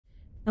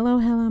Hello,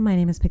 hello, my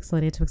name is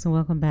PixelatedTwix and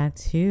welcome back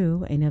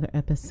to another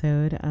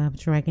episode of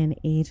Dragon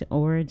Age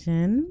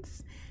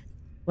Origins.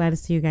 Glad to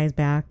see you guys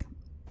back.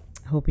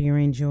 Hope you're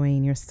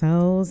enjoying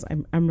yourselves.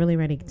 I'm really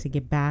ready to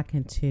get back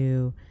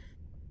into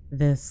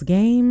this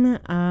game.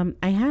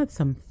 I had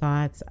some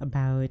thoughts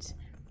about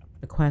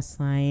the quest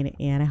line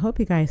and I hope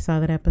you guys saw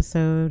that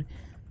episode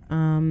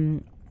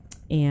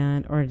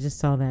or just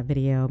saw that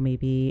video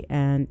maybe,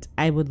 and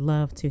I would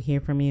love to hear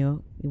from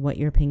you what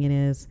your opinion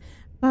is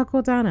about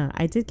Goldana.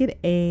 I did get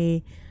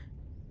a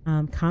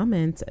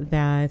comment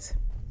that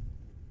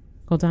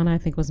Goldana I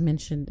think was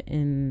mentioned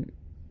in,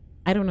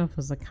 I don't know if it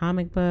was a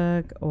comic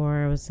book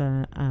or it was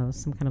some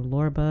kind of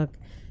lore book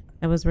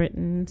that was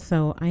written,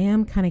 so I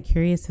am kind of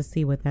curious to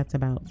see what that's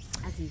about.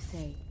 As you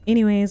say.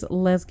 Anyways,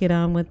 let's get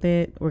on with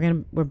it.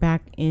 We're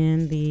back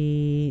in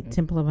the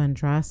Temple of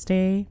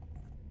Andraste.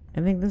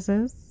 I think this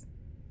is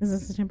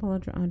this the Temple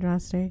of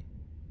Andraste?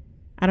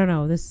 I don't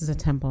know. This is a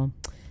temple.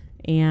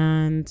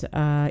 And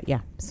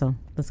yeah, so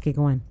let's get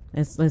going.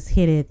 Let's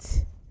hit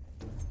it.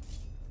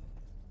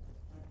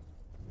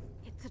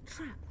 It's a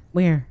trap.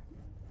 Where?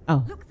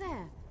 Oh. Look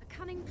there, a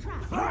cunning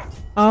trap.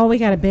 Oh, we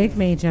got a big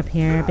mage up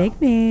here. Big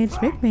mage,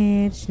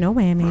 no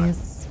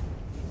whammies.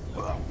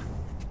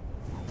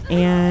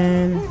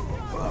 And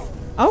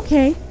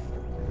okay.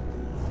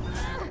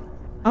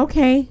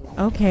 Okay.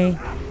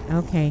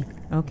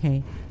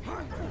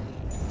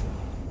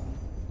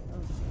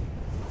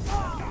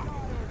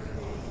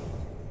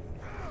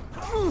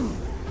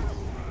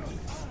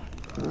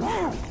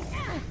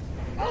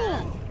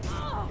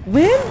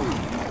 Win?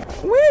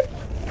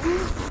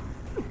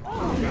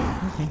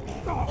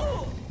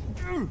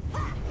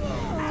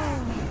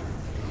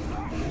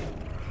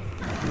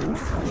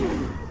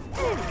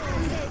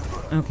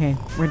 Okay,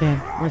 we're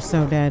dead. We're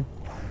so dead.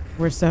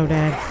 We're so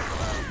dead.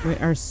 We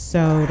are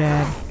so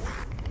dead.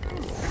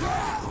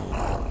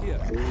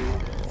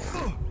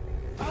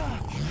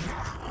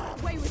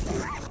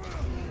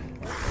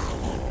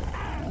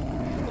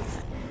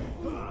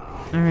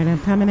 All right, I'm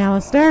coming,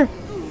 Alistair.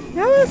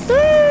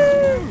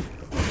 Alistair!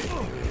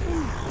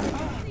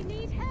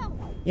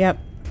 Yep,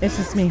 it's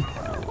just me.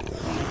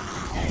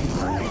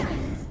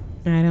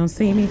 I don't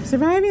see me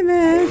surviving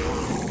this.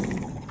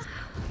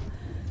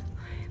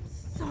 I'm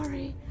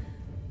sorry.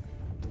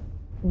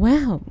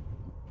 Well,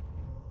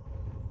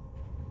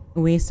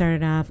 we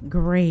started off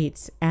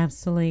great,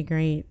 absolutely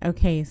great.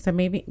 Okay, so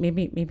maybe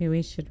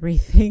we should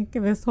rethink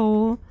this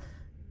whole.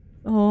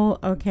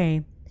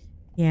 Okay,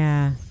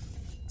 yeah.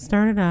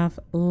 Started off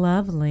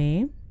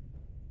lovely.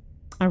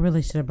 I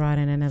really should have brought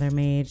in another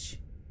mage.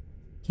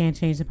 Can't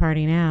change the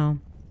party now.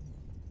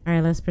 All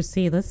right, let's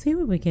proceed. Let's see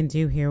what we can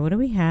do here. What do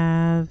we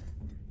have?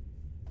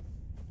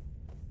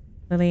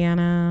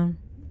 Liliana.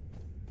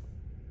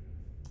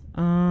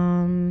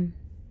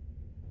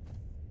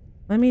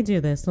 Let me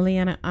do this.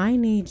 Liliana, I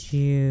need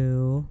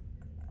you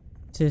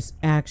to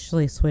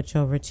actually switch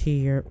over to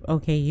your...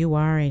 Okay, you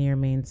are in your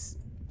mains.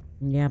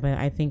 Yeah, but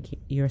I think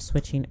you're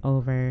switching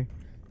over.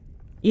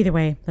 Either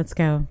way, let's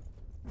go.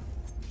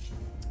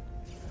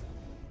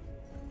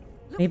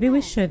 Maybe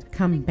we should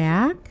come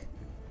back.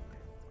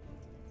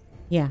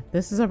 Yeah,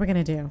 this is what we're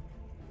gonna do.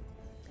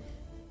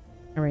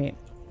 All right.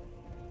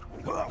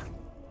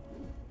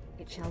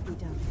 It shall be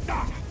done.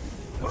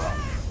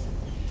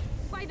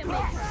 By the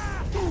mace.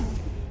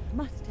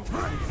 Must have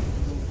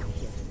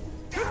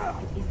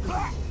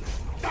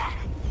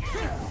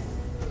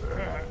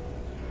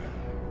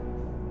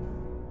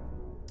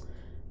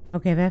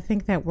Okay, I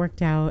think that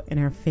worked out in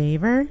our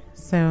favor.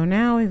 So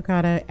now we've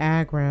got to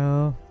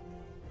aggro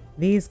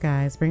these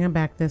guys. Bring them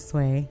back this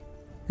way.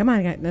 Come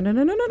on, guys. No.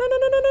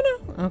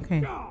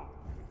 Okay.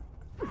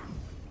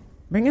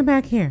 Bring them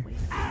back here.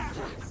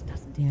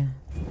 Yeah.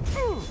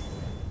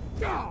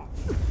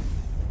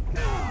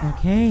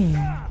 Okay.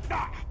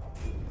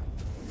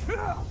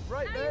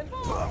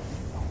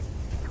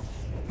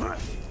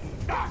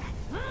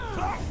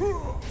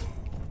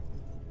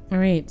 All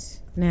right.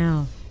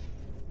 Now.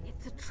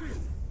 It's a trap.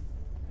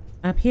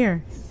 Up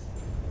here.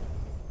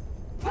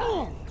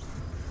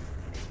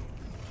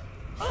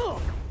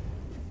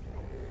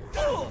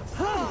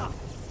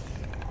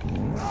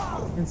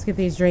 Let's get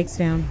these drakes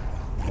down.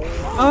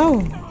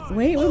 Oh,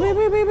 wait.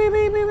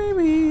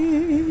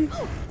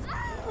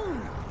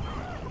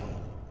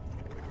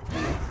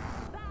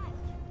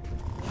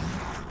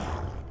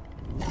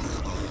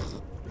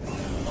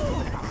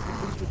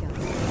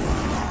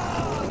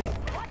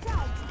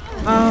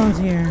 Oh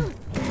dear.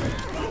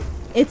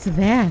 It's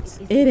that.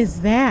 It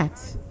is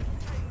that.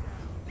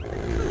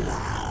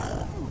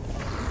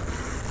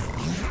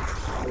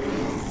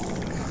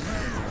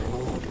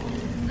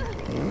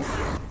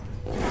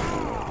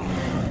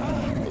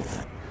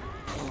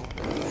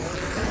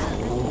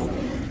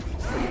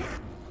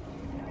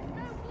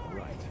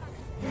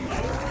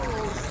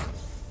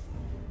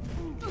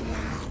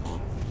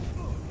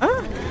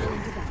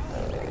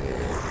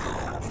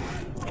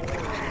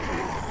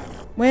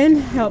 Win,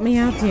 help me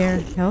out, dear.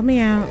 Help me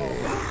out.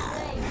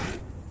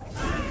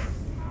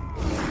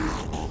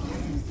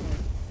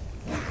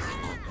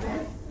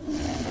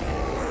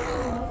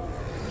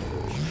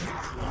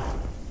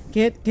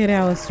 Get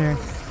Alistair.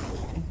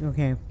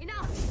 Okay.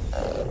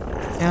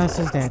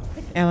 Alistair's dead.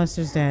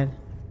 Alistair's dead.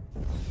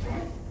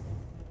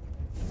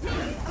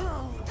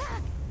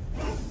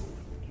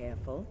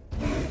 Careful.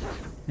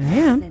 I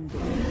am. Then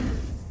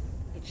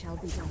it shall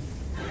be done.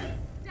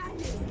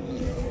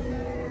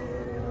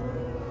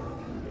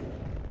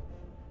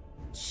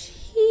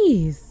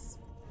 Jeez.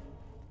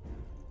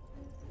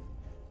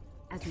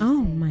 As you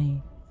Oh say. my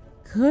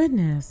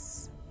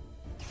goodness.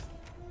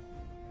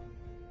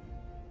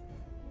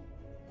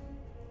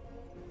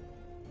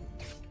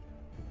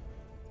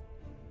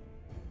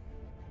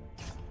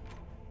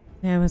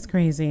 That was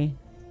crazy.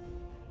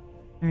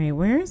 All right,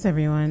 where is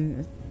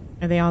everyone?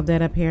 Are they all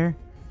dead up here?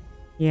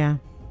 Yeah.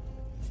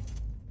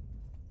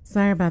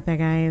 Sorry about that,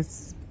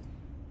 guys.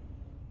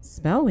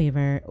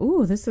 Spellweaver.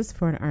 Ooh, this is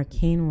for an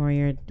arcane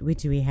warrior. Wait,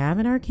 do we have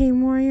an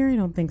arcane warrior? I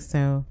don't think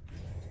so.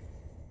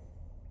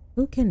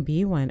 Who can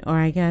be one? Or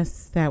I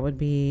guess that would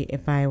be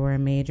if I were a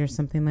mage or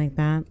something like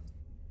that.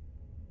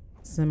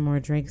 Some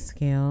more Drake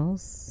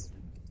scales.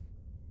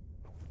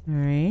 All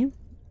right.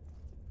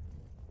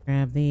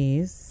 Grab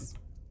these.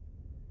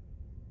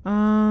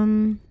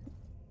 Oh.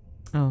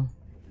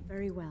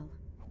 Very well.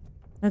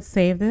 Let's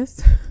save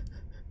this.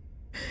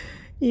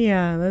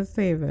 Yeah, let's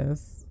save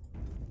this.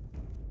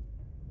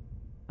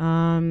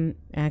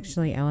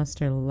 Actually,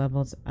 Alistair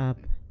leveled up.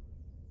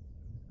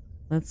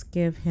 Let's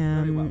give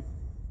him...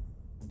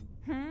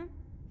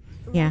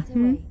 Yeah.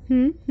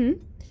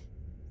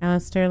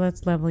 Alistair,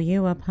 let's level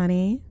you up,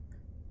 honey.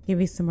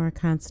 Give you some more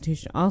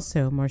constitution.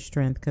 Also, more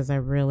strength, because I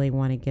really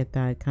want to get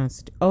that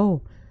constitution.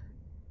 Oh!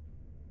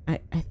 I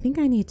think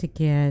I need to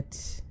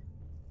get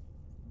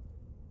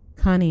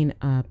cunning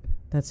up.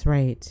 That's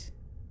right.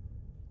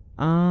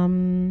 Yeah,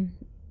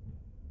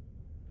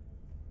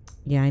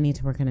 I need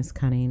to work on his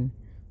cunning.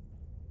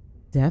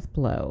 Death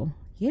blow.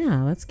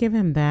 Yeah, let's give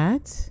him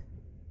that.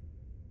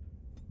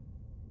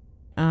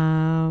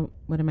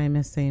 What am I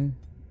missing?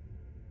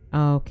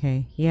 Oh,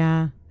 okay.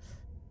 Yeah.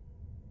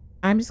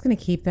 I'm just going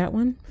to keep that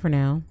one for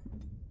now.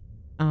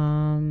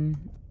 Where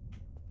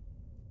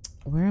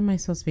am I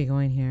supposed to be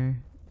going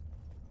here?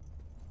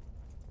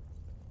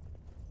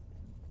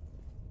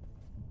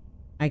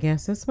 I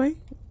guess this way?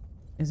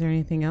 Is there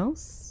anything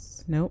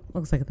else? Nope.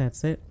 Looks like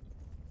that's it.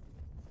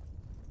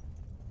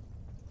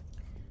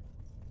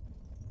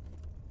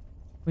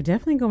 We're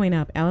definitely going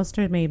up.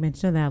 Alistair made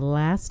mention of that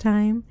last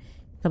time.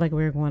 I feel like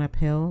we were going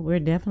uphill. We're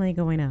definitely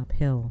going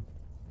uphill.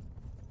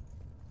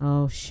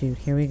 Oh, shoot.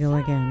 Here we go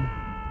again.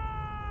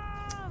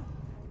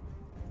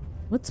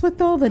 What's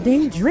with all the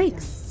dang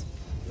drakes?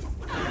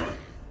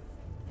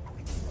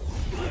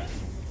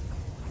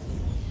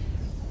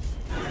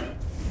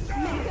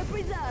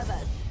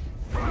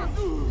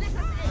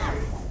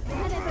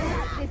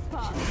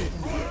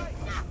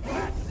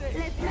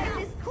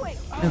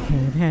 Okay,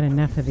 we've had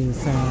enough of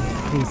these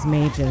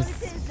mages.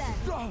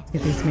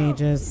 Get these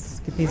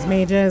mages. Get these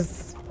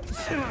mages.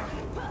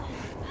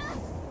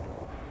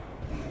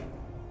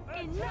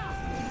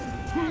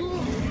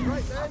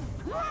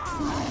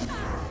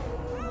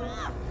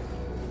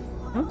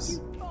 Oops.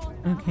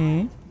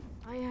 Okay.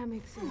 I am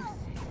exhausted.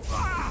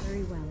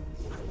 Very well.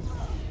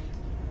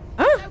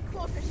 Ah! No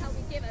quarter shall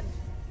be given.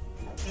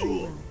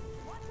 Very well.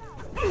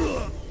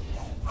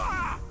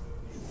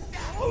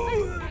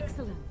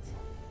 Excellent.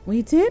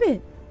 We did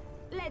it.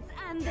 Let's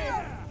end this.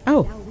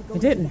 Oh, I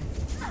didn't.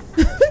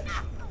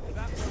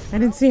 I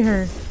didn't see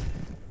her.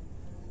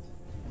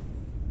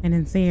 I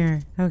didn't see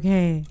her.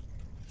 Okay.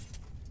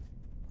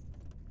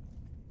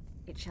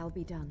 It shall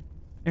be done.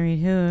 All right,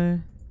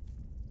 who?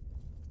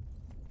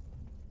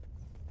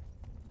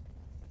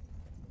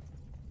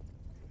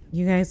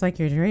 You guys like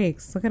your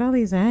drakes. Look at all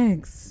these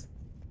eggs.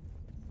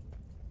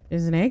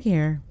 There's an egg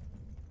here.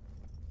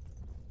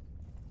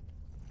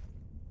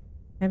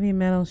 Heavy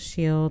metal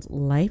shield,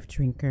 life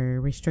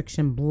drinker,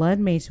 restriction, blood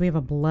mage. Do we have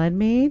a blood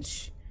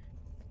mage?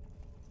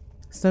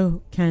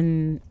 So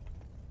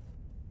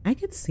I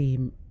could see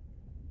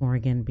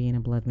Morgan being a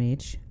blood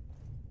mage.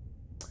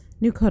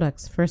 New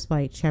Codex, First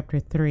Bite,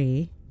 Chapter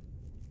 3.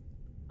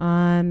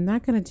 I'm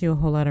not going to do a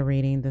whole lot of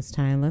reading this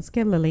time. Let's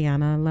get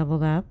Liliana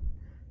leveled up.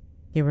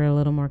 Give her a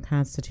little more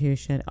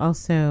constitution.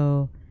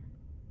 Also,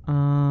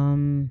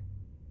 some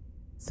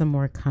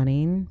more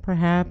cunning,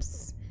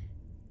 perhaps.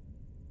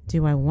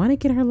 Do I want to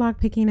get her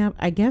lock picking up?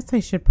 I guess I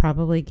should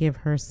probably give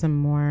her some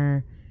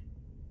more,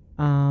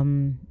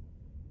 some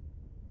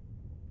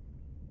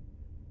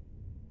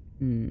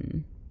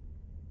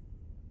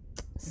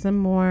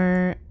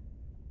more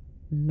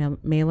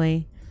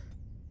melee,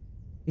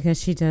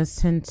 because she does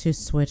tend to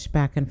switch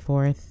back and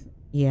forth.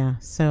 Yeah,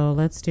 so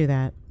let's do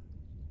that.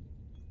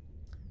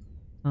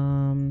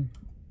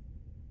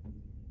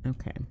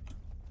 Okay.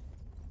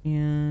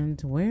 And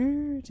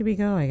where do we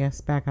go? I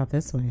guess back out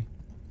this way.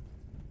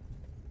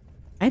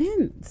 I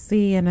didn't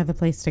see another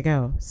place to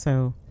go,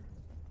 so...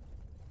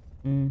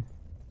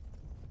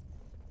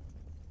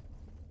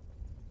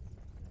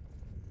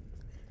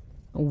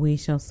 We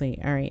shall see.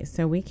 Alright,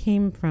 so we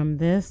came from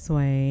this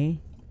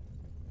way.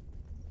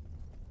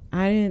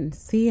 I didn't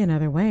see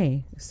another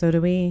way. So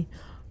do we...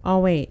 Oh,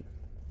 wait.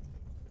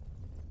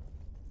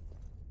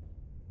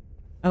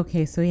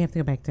 Okay, so we have to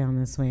go back down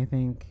this way, I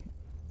think.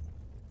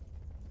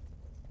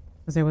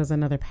 Because there was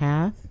another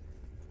path.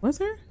 Was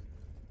there?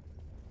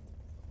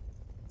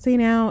 See,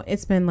 now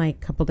it's been like a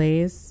couple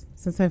days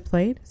since I've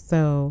played,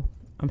 so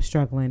I'm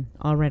struggling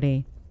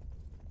already.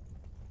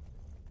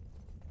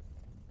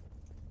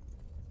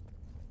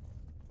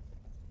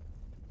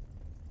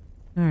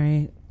 All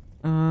right.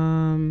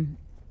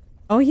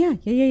 Oh yeah.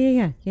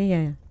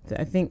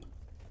 I think,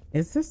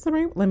 is this the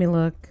right? Let me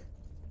look.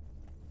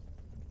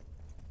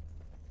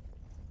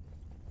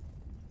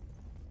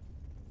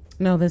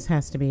 No, this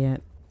has to be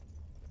it.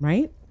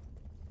 Right?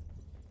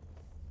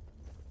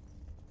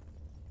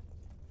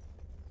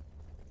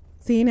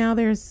 See, now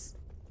there's...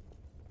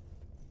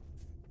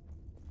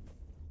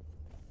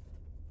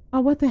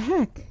 Oh, what the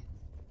heck?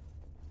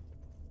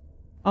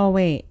 Oh,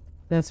 wait.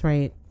 That's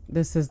right.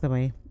 This is the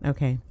way.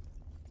 Okay.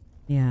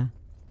 Yeah.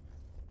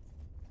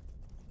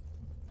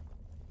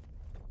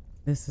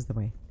 This is the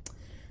way.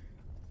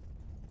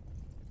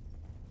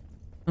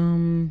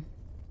 I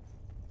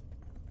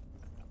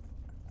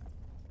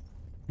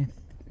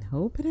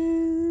hope it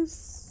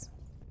is.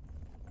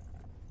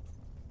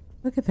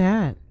 Look at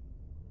that.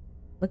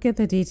 Look at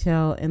the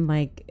detail, and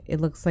like it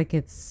looks like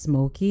it's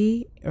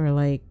smoky, or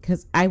like,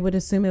 because I would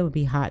assume it would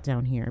be hot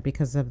down here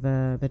because of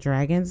the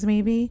dragons,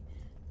 maybe,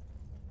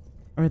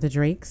 or the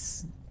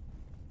drakes.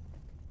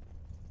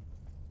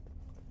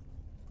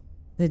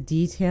 The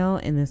detail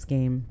in this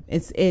game,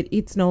 it's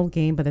an old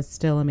game, but it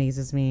still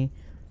amazes me.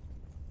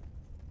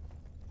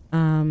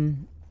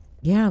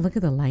 Yeah, look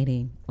at the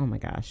lighting. Oh my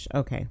gosh.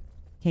 Okay,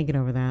 can't get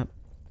over that.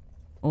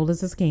 Old as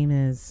this game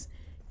is,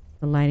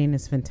 the lighting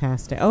is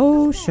fantastic.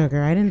 Oh,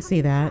 sugar, I didn't see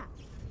that.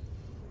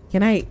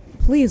 Can I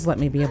please let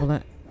me be able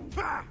to...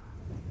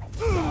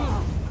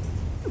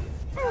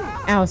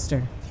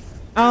 Alistair.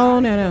 Oh,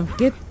 no.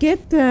 Get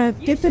the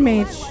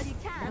mage.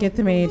 Get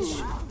the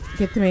mage.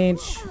 Get the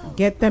mage.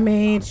 Get the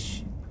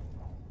mage.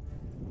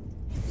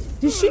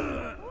 Did she...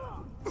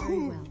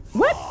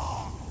 What?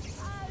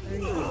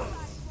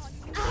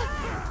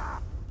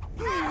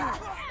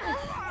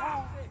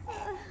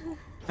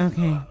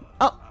 Okay.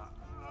 Oh.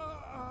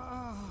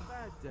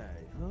 Bad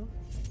day, huh?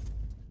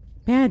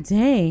 Bad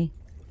day?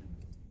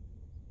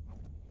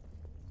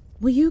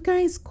 Will you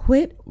guys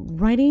quit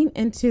running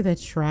into the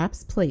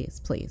traps? Please,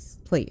 please,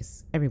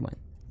 please. Everyone,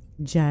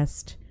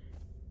 just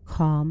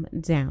calm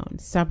down.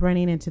 Stop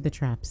running into the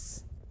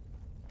traps.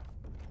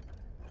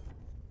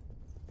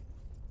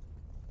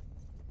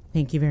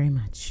 Thank you very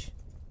much.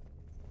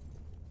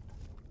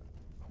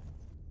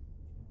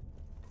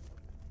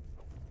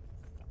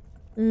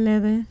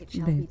 Leather It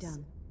shall be boots.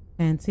 done.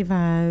 Fancy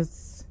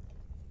vase.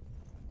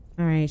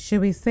 All right, should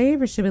we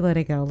save or should we let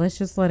it go? Let's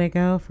just let it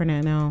go for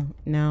now.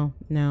 No.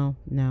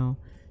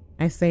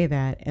 I say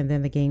that, and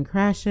then the game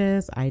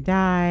crashes. I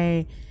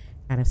die.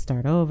 Gotta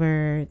start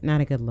over. Not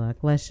a good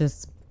look. Let's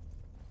just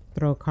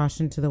throw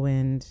caution to the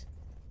wind.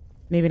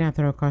 Maybe not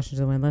throw caution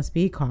to the wind. Let's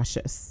be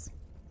cautious.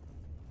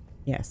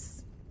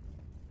 Yes.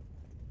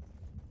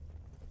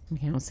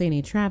 Okay, I don't see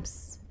any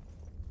traps.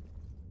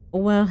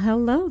 Well,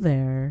 hello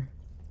there.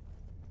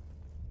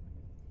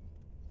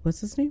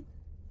 What's his name?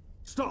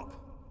 Stop!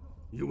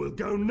 You will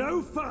go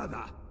no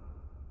further!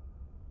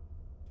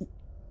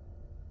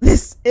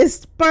 This is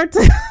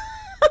Sparta.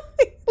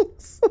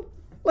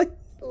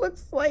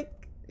 looks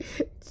like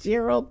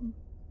Gerald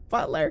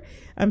Butler.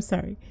 I'm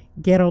sorry,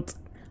 Gerald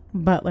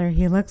Butler.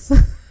 He looks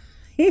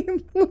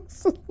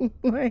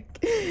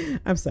like.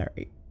 I'm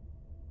sorry.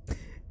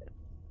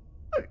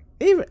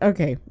 Even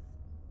okay.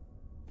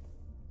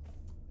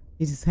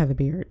 He just had the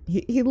beard.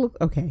 He looked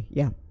okay.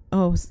 Yeah.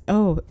 Oh,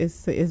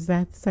 is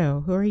that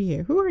so? Who are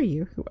you? Who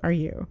are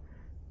you?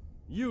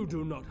 You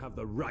do not have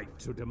the right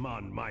to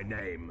demand my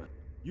name.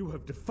 You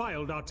have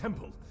defiled our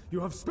temple. You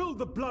have spilled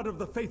the blood of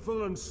the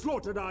faithful and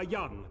slaughtered our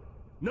young.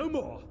 No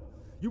more.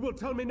 You will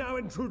tell me now,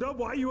 intruder,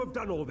 why you have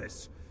done all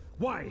this.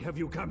 Why have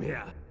you come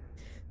here?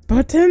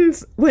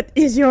 Buttons, what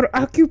is your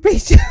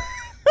occupation?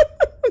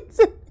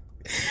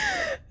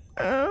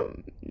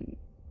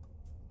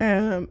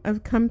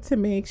 I've come to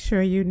make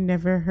sure you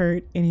never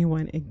hurt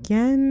anyone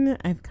again.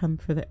 I've come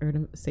for the Urn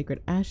of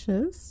Sacred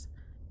Ashes.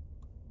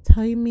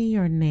 Tell me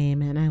your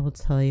name and I will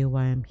tell you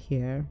why I'm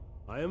here.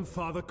 I am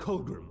Father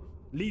Colgrim,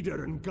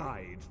 leader and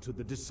guide to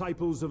the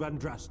disciples of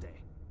Andraste.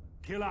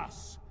 Kill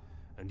us,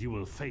 and you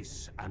will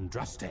face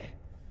Andraste.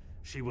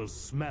 She will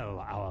smell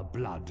our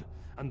blood,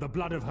 and the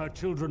blood of her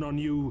children on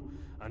you,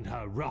 and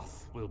her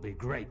wrath will be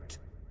great.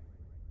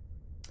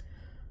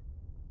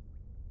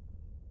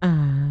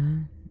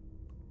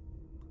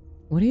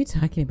 What are you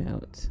talking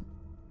about?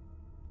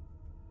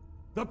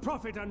 The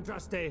prophet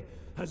Andraste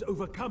has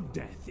overcome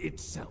death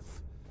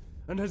itself,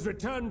 and has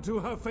returned to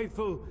her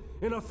faithful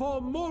in a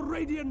form more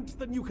radiant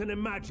than you can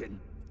imagine.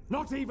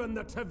 Not even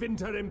the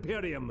Tevinter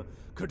Imperium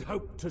could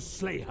hope to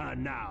slay her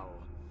now.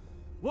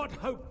 What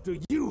hope do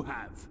you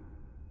have?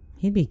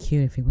 He'd be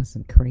cute if he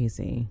wasn't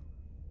crazy.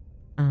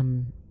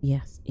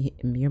 Yes,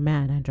 you're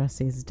mad.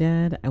 Andraste is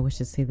dead. I wish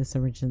to see this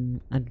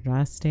origin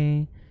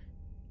Andraste.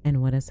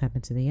 And what has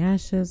happened to the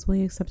ashes? Will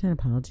you accept an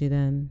apology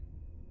then?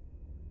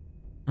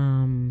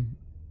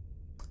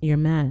 You're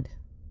mad.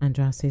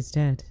 Andraste's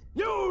dead.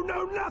 You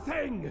know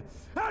nothing!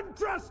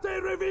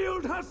 Andraste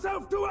revealed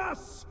herself to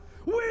us!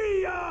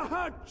 We are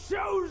her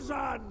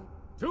chosen!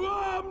 To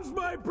arms,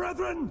 my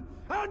brethren!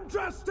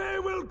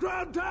 Andraste will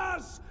grant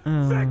us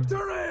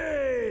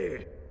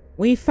victory!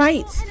 We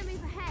fight! Enemies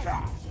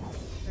ahead.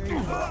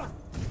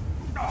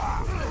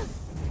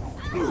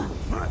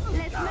 Let's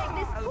make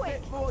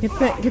this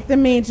quick. Get the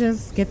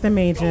mages. Get the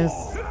mages.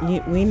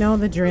 We know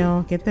the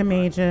drill. Get the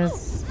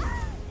mages.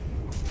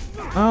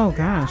 Oh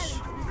gosh.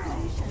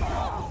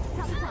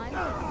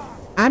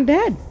 I'm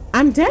dead.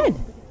 I'm dead.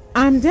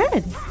 I'm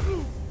dead.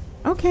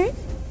 Okay.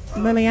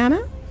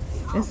 Liliana,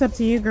 it's up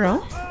to you,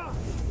 girl.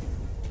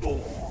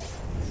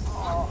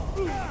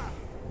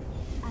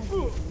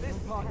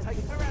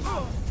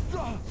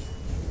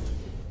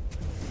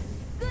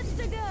 Good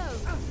to go.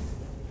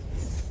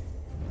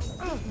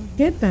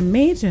 Get the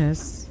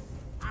mages.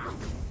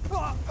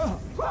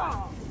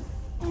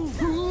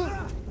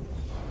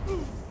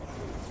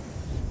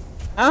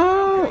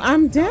 Oh,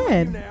 I'm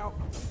dead.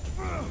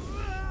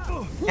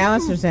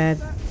 Alistair's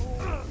dead.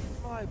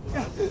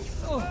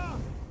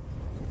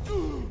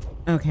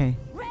 Okay.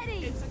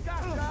 Ready.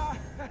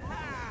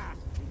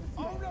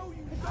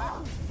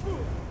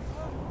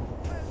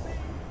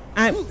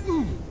 I'm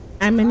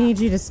gonna need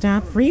you to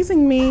stop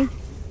freezing me.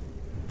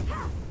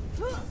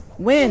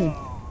 Win.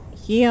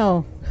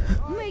 Heal.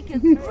 Make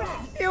us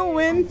breath. Heal,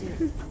 win.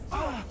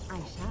 I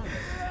shall.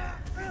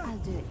 I'll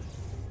do it.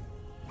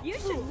 You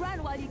should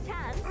run while you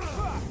can.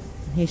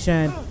 He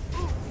should.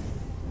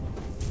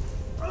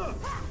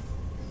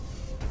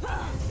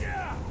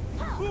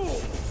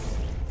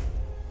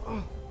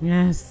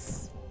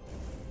 Yes.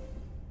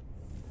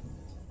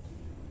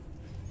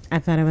 I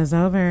thought it was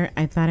over.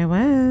 I thought it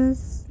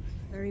was.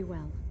 Very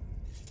well.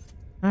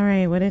 All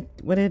right. What did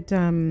It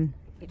shall be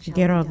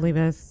Geralt done. leave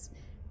us?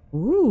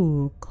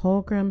 Ooh,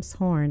 Colgrim's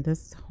horn.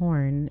 This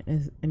horn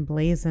is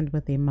emblazoned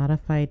with a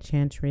modified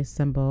chantry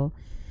symbol.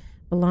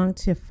 Belonged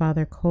to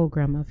Father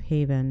Colgrim of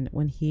Haven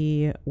when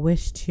he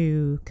wished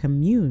to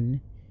commune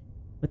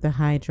with the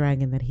high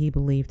dragon that he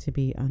believed to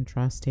be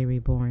Andraste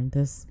reborn.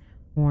 This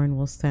horn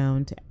will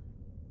sound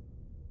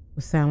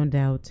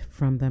out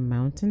from the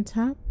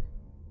mountaintop.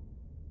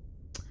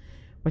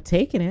 We're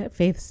taking it.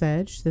 Faith's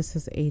Edge. This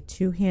is a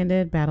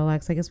two-handed battle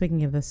axe. I guess we can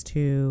give this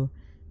to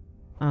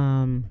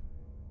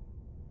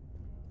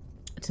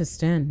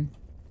Sten.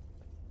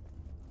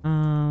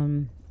 All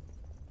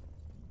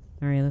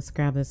right, let's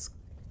grab this.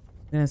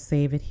 I'm gonna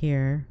save it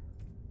here.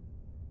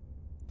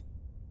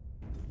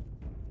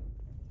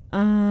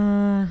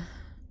 Okay,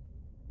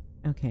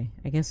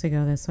 I guess we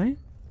go this way.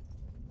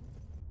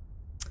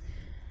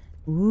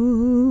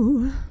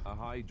 Ooh. A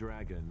high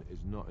dragon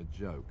is not a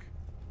joke.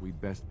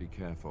 We'd best be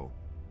careful.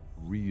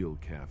 Real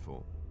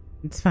careful.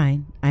 It's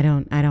fine. I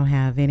don't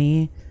have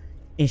any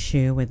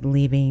issue with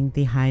leaving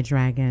the high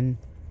dragon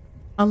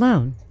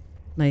alone.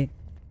 Like,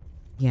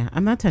 yeah,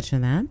 I'm not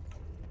touching that.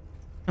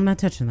 I'm not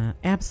touching that.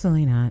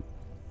 Absolutely not.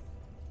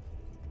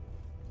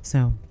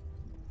 So,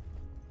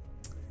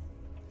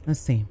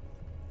 let's see.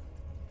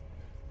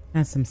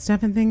 Got some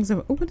stuff and things.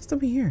 Oh, what is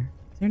over here?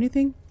 Is there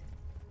anything?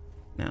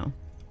 No.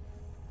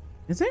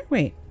 Is there?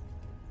 Wait.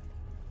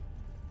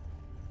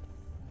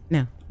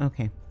 No.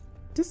 Okay.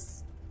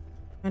 Just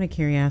out of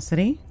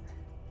curiosity.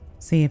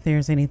 See if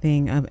there's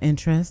anything of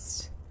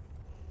interest.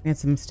 Got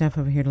some stuff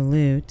over here to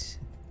loot.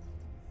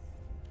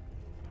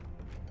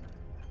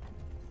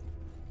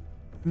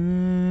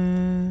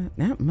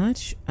 Not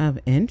much of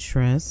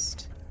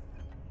interest.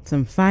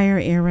 Some fire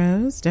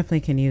arrows.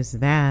 Definitely can use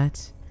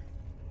that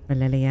for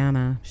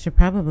Liliana. Should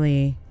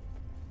probably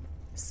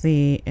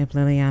see if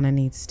Liliana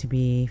needs to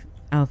be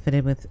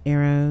outfitted with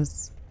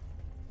arrows.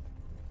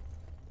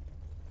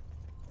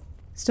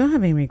 Still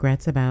having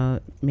regrets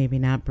about maybe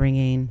not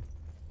bringing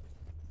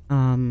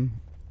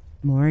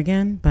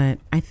Morrigan, but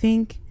I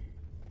think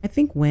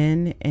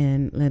Wynn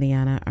and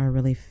Liliana are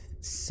really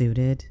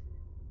suited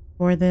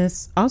for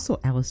this. Also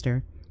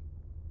Alistair.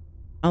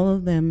 All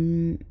of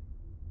them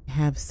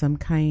have some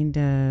kind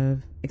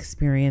of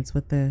experience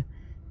with the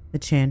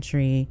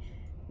chantry.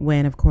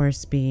 Wynn, of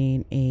course,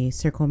 being a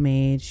circle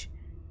mage.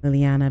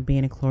 Liliana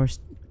being a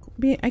cloister.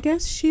 I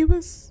guess she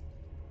was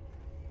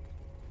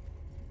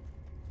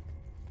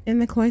in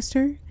the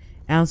cloister.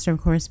 Alistair,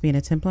 of course, being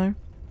a Templar.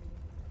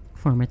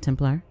 Former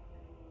Templar.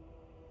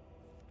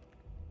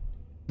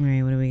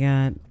 Alright, what do we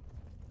got?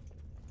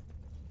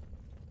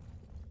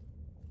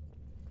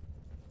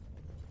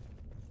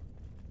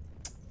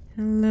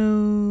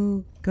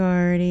 Hello,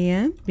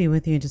 Guardian. Be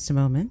with you in just a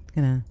moment.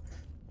 Gonna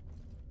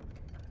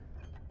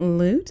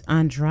loot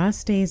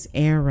Andraste's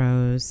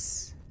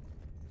arrows.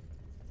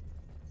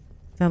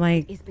 Is that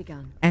like It's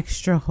begun.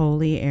 extra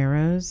holy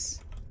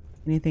arrows?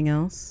 Anything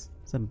else?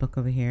 There's a book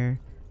over here.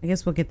 I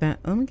guess we'll get that.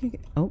 Oh,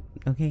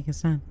 okay,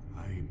 guess not.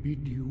 I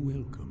bid you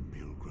welcome,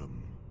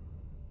 Pilgrim.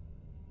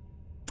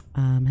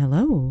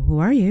 Hello. Who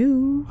are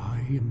you? I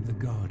am the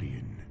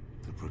Guardian,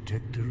 the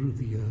protector of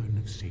the urn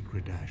of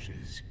sacred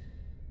ashes.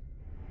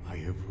 I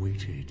have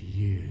waited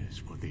years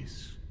for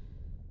this.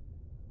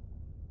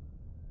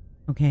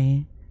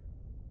 Okay.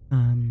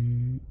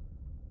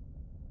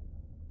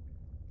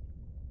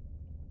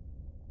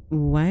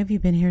 Why have you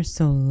been here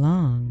so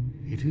long?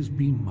 It has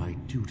been my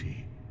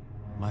duty,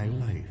 my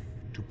life,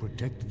 to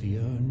protect the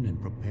urn and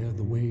prepare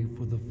the way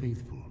for the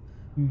faithful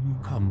who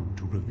come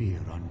to revere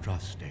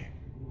Andraste.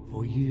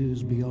 For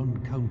years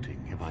beyond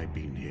counting have I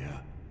been here,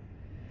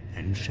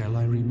 and shall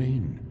I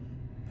remain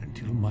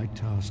until my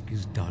task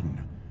is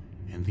done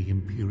and the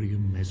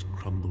Imperium has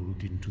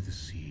crumbled into the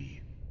sea.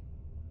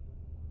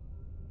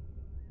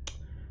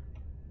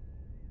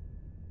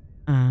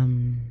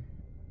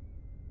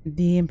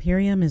 The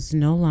Imperium is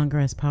no longer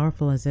as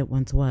powerful as it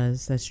once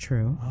was, that's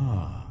true.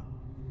 Ah,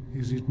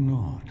 is it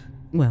not?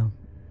 Well,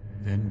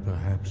 Then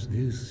perhaps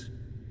this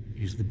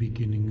is the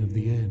beginning of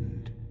the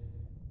end.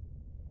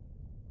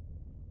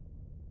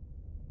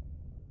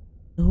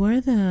 who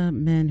are the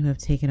men who have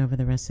taken over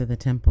the rest of the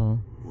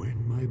temple?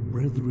 When my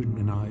brethren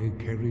and I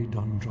carried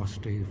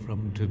Andraste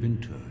from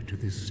Tevinter to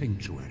this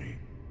sanctuary,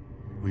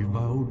 we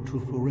vowed to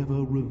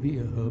forever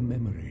revere her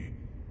memory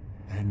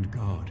and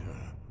guard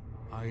her.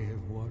 I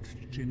have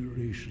watched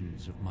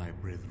generations of my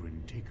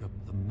brethren take up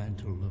the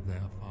mantle of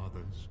their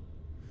fathers.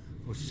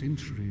 For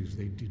centuries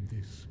they did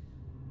this,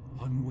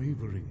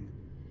 unwavering,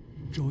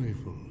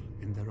 joyful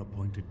in their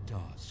appointed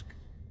task.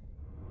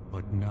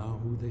 But now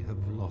they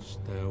have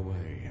lost their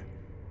way.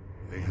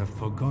 They have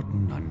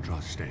forgotten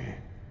Andraste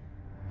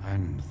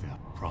and their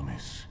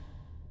promise.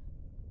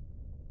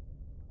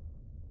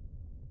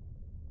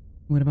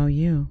 What about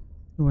you?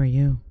 Who are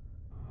you?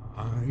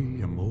 I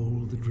am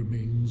all that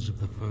remains of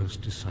the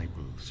first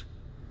disciples.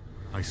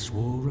 I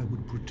swore I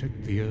would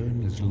protect the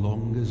urn as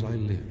long as I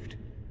lived,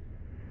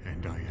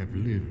 and I have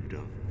lived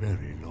a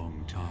very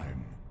long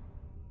time.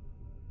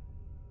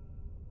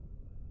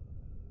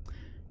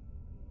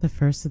 The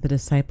first of the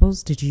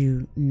disciples? Did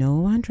you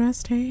know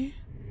Andraste?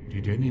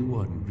 Did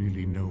anyone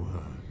really know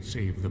her,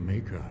 save the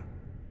Maker?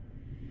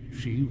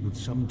 She would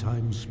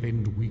sometimes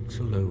spend weeks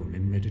alone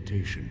in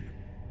meditation,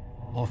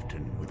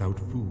 often without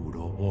food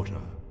or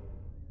water.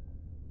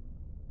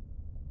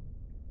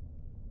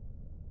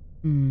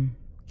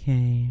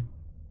 Okay.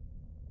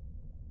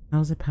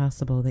 How is it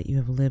possible that you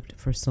have lived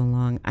for so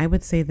long? I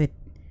would say that...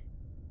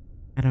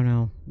 I don't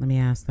know. Let me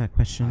ask that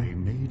question. I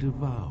made a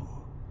vow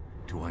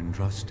to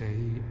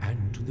Andraste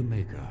and to the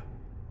Maker.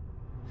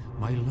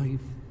 My life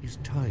is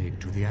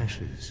tied to the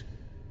ashes.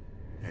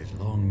 As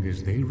long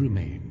as they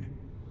remain,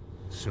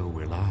 so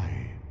will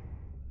I.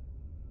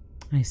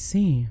 I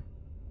see.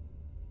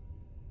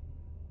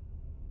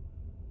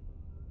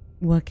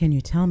 What can you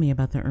tell me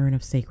about the Urn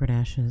of Sacred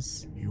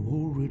Ashes? You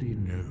already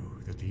know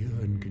that the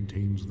urn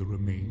contains the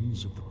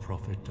remains of the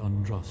prophet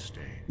Andraste.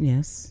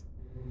 Yes.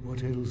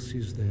 What else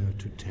is there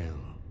to tell?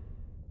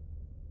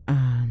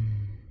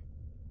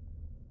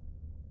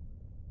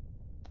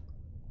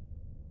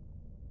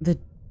 The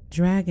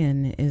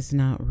dragon is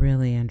not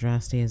really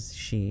Andraste, is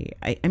she?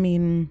 I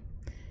mean,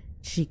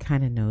 she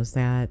kind of knows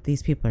that.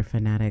 These people are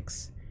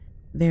fanatics.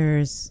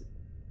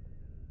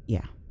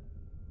 Yeah.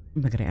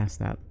 I'm not going to ask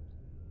that.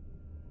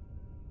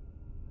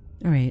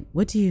 Alright,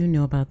 what do you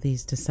know about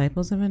these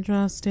disciples of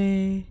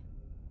Andraste?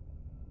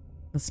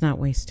 Let's not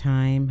waste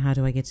time. How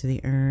do I get to the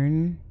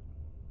urn?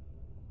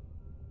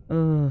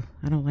 Ugh,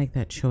 I don't like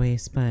that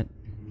choice, but...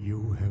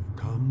 You have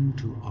come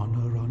to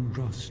honor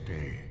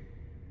Andraste,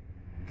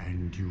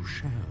 and you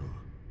shall,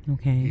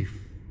 Okay. if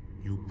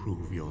you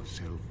prove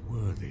yourself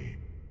worthy.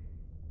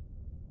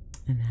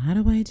 And how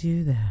do I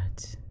do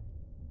that?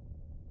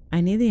 I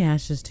need the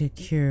ashes to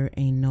cure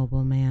a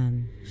noble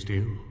man.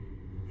 Still,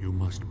 you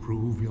must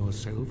prove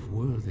yourself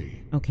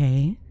worthy.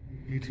 Okay.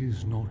 It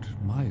is not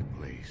my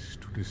place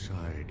to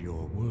decide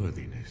your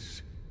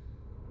worthiness.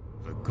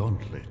 The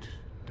gauntlet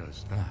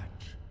does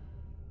that.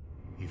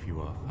 If you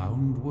are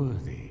found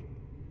worthy,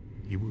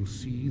 you will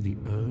see the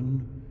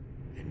urn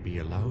and be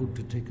allowed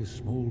to take a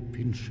small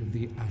pinch of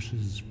the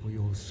ashes for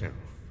yourself.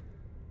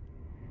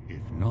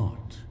 If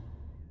not...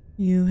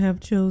 You have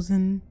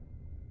chosen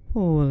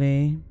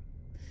poorly.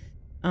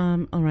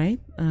 Alright.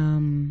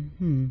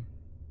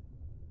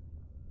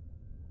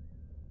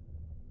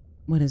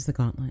 What is the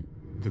gauntlet?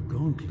 The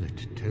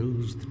gauntlet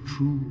tells the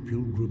true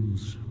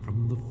pilgrims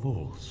from the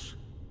false.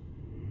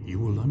 You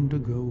will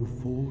undergo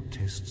 4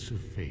 tests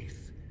of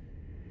faith,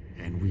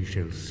 and we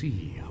shall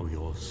see how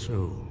your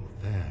soul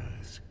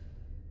fares.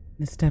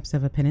 The steps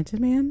of a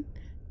penitent man?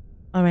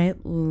 Alright,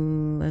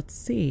 let's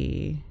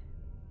see.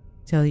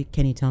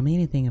 Can you tell me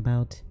anything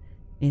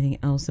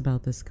else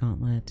about this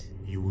gauntlet?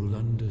 You will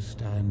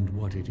understand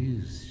what it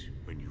is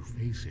when you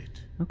face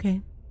it.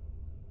 Okay.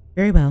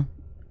 Very well.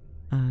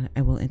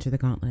 I will enter the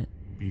gauntlet.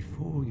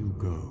 Before you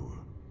go,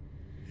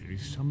 there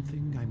is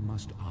something I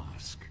must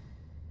ask.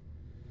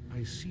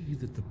 I see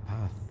that the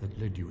path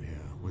that led you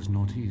here was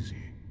not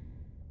easy.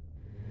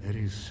 There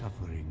is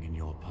suffering in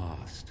your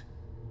past.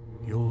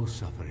 Your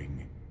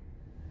suffering,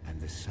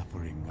 and the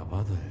suffering of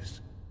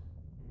others.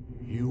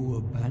 You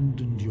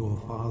abandoned your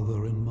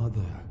father and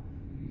mother,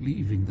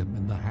 leaving them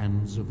in the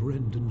hands of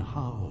Rend and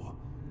Howe,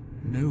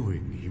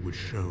 knowing he would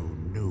show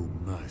no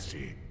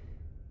mercy.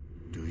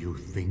 Do you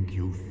think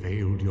you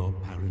failed your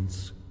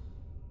parents?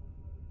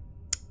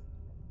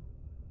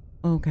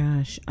 Oh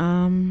gosh.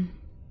 I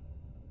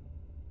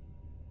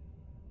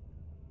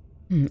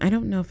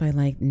don't know if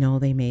I no,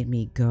 they made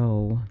me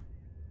go.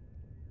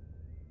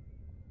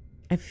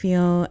 I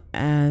feel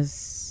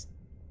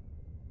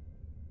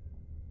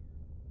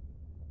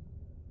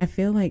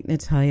like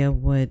Natalia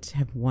would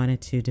have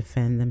wanted to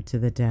defend them to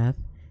the death,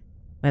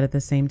 but at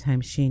the same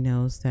time, she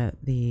knows that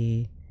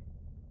the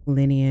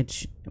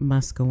lineage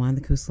must go on.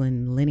 The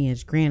Kuslan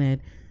lineage,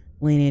 granted,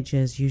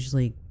 lineages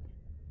usually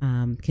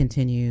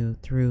continue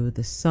through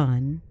the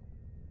son.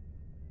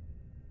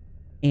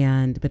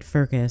 But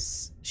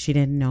Fergus, she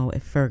didn't know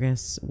if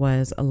Fergus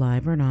was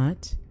alive or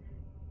not,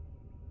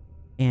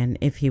 and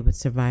if he would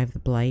survive the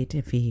blight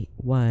if he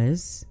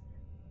was.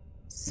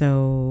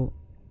 So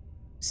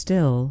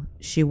still,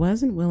 she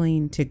wasn't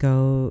willing to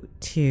go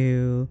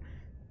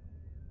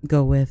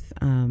with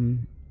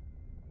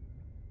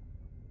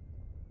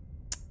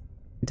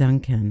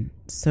Duncan.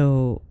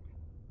 So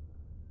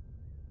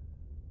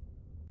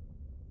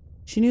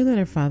she knew that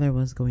her father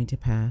was going to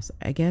pass.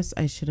 I guess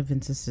I should have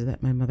insisted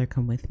that my mother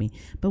come with me.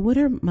 But would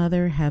her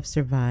mother have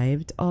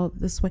survived all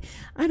this way?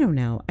 I don't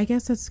know. I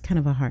guess that's kind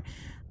of a hard...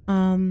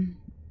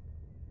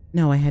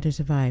 No, I had to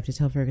survive to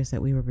tell Fergus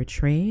that we were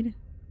betrayed.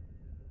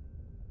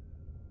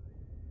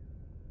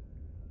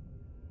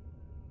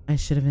 I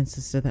should have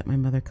insisted that my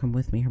mother come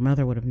with me. Her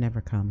mother would have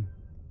never come.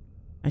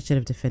 I should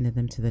have defended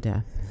them to the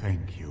death.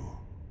 Thank you.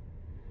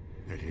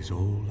 That is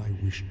all I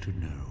wish to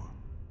know.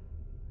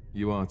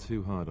 You are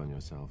too hard on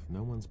yourself.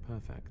 No one's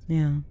perfect.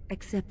 Yeah.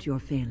 Accept your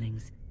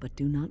failings, but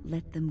do not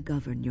let them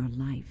govern your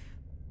life.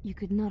 You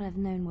could not have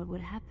known what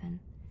would happen.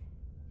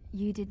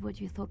 You did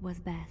what you thought was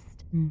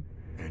best.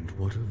 And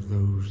what of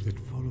those that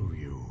follow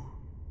you?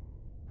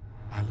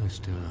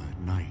 Alistair,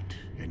 Knight,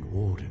 and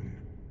Warden.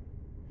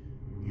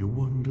 You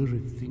wonder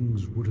if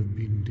things would have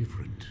been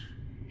different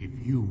if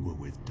you were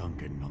with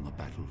Duncan on the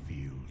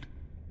battlefield.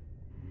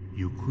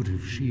 You could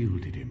have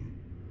shielded him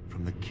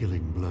from the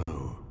killing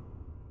blow.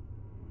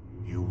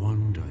 You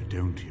wonder,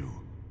 don't you,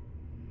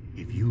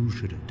 if you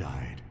should have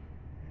died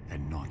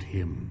and not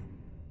him?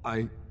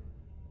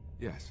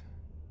 Yes.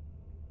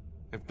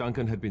 If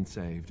Duncan had been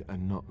saved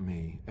and not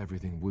me,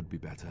 everything would be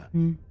better.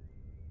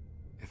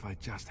 If I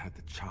just had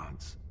the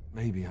chance,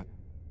 maybe I...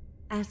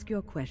 Ask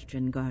your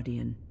question,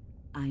 Guardian.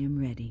 I am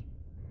ready.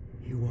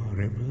 You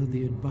are ever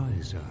the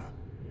advisor,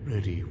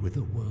 ready with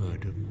a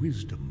word of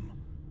wisdom.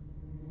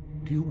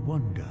 Do you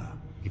wonder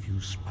if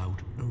you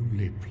spout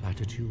only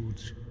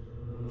platitudes,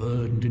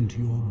 burned into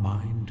your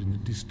mind in the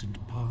distant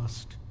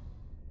past?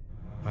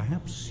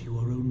 Perhaps you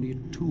are only a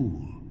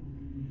tool,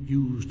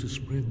 used to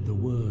spread the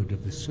word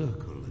of the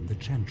circle and the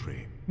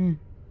chantry.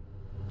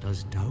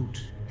 Does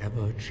doubt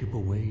ever chip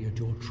away at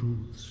your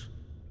truths?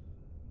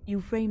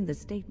 You frame the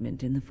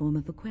statement in the form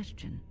of a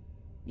question,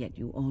 yet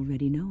you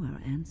already know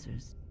our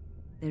answers.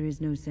 There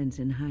is no sense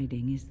in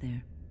hiding, is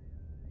there?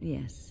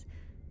 Yes,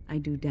 I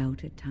do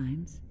doubt at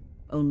times.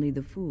 Only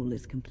the fool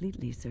is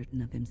completely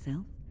certain of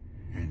himself.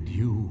 And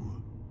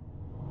you?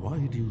 Why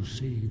do you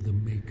say the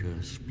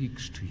Maker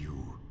speaks to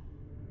you,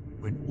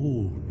 when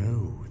all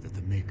know that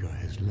the Maker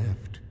has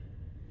left?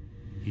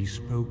 He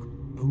spoke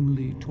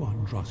only to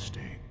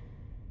Andraste.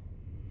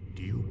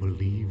 Do you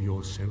believe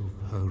yourself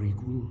her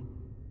equal?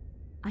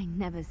 I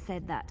never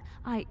said that.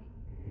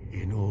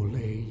 In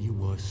Orlais you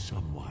were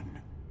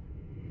someone.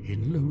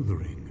 In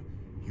Lothering,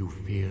 you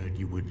feared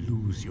you would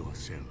lose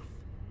yourself,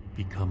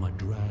 become a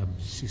drab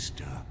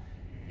sister,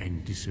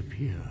 and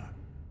disappear.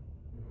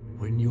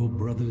 When your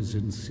brothers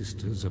and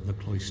sisters of the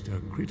cloister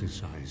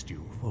criticized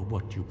you for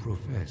what you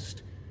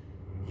professed,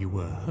 you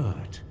were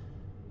hurt,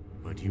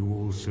 but you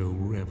also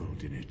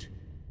reveled in it.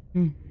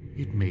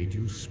 It made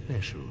you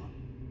special.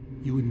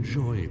 You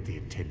enjoyed the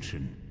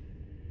attention,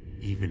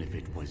 even if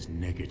it was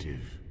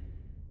negative.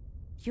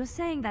 You're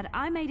saying that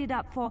I made it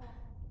up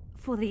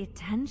for the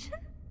attention?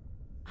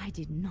 I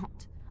did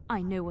not.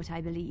 I know what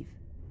I believe.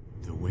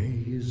 The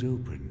way is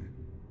open.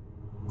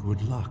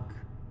 Good luck,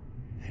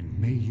 and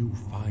may you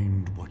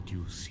find what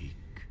you seek.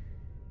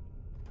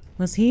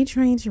 Was he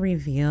trying to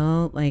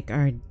reveal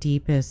our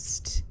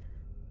deepest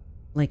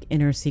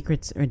inner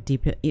secrets or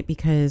deep,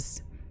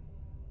 because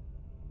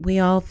we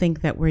all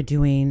think that we're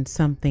doing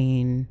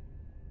something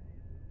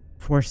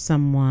for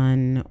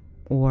someone,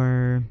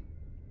 or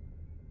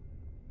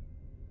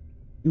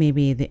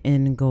maybe the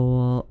end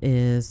goal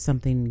is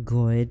something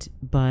good,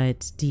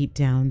 but deep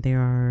down there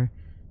are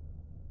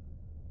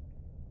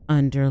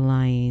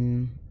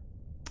underlying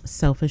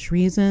selfish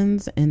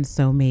reasons, and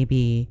so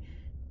maybe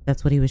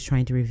that's what he was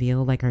trying to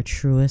reveal, our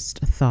truest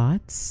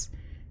thoughts.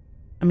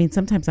 I mean,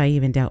 sometimes I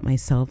even doubt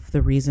myself,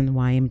 the reason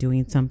why I'm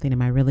doing something.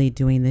 Am I really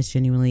doing this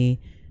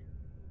genuinely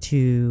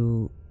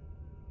to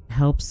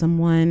help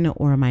someone,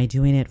 or am I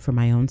doing it for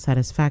my own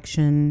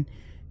satisfaction,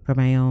 for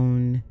my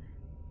own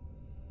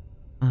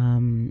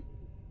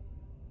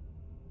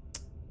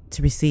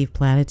to receive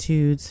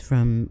platitudes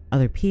from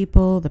other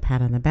people, the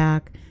pat on the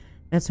back,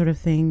 that sort of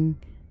thing?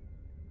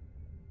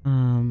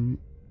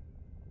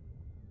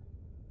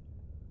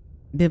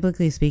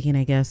 biblically speaking,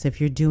 I guess, if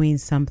you're doing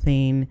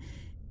something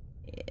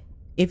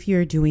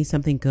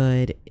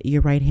good,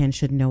 your right hand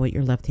should know what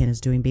your left hand is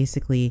doing.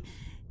 Basically,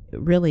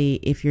 really,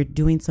 if you're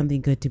doing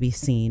something good to be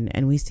seen,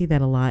 and we see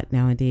that a lot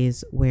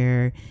nowadays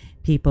where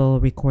people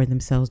record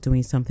themselves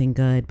doing something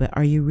good, but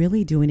are you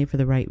really doing it for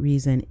the right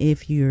reason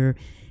if you're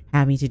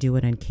having to do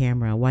it on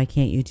camera? Why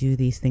can't you do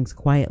these things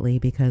quietly?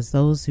 Because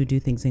those who do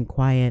things in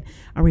quiet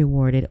are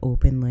rewarded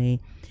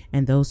openly,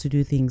 and those who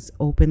do things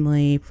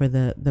openly for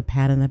the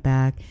pat on the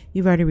back,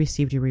 you've already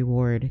received your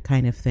reward,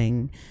 kind of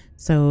thing.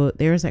 So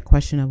there's that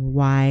question of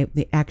why,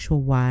 the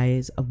actual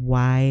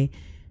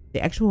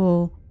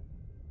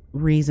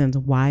reasons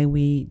why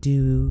we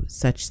do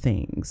such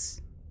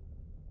things.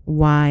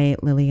 Why,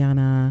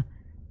 Liliana?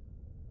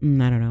 I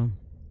don't know.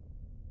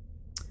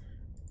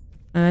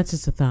 That's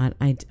just a thought.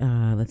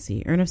 Let's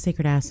see. Urn of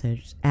Sacred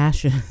Ashes.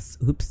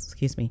 Oops,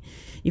 excuse me.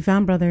 You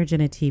found Brother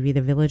Genetivi.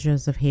 The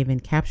villagers of Haven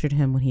captured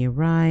him when he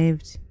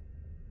arrived.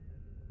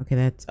 Okay,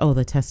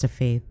 the test of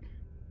faith.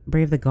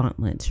 Brave the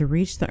gauntlet. To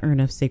reach the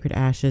Urn of Sacred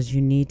Ashes, you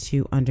need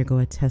to undergo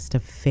a test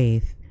of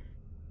faith.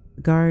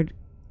 The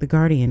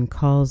Guardian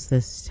calls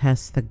this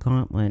test the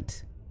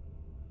gauntlet.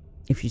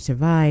 If you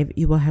survive,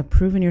 you will have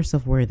proven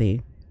yourself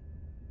worthy.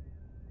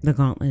 The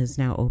gauntlet is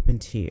now open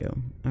to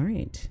you. All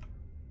right.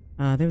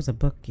 There was a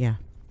book, yeah.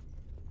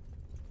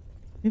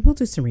 Maybe we'll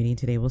do some reading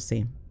today. We'll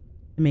see.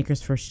 The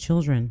Maker's First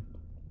Children.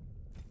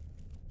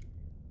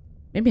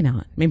 Maybe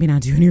not. Maybe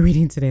not do any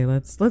reading today.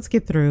 Let's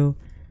get through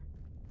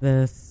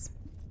this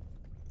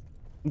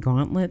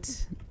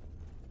gauntlet.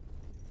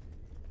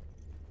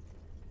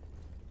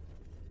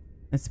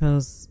 I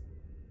suppose.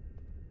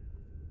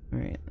 All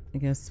right. I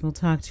guess we'll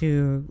talk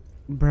to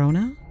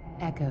Brona.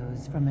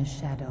 Echoes from a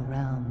shadow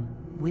realm,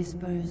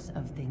 whispers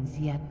of things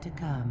yet to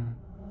come.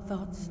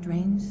 Thought's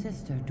strange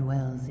sister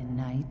dwells in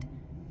night,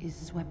 is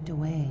swept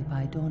away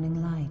by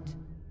dawning light.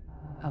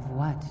 Of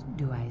what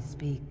do I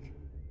speak?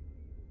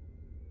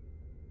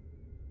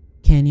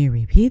 Can you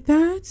repeat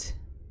that?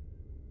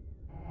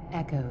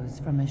 Echoes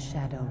from a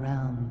shadow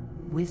realm,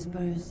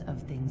 whispers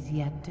of things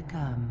yet to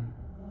come.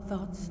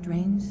 Thought's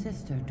strange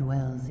sister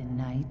dwells in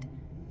night,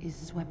 is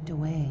swept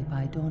away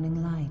by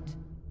dawning light.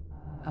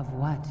 Of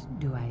what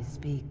do I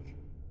speak?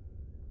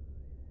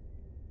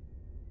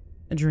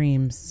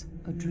 Dreams.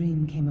 A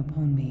dream came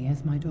upon me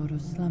as my daughter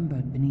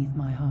slumbered beneath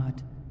my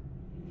heart.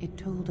 It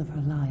told of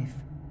her life,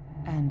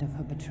 and of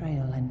her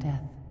betrayal and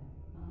death.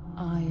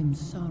 I am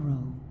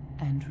sorrow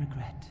and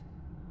regret.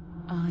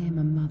 I am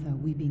a mother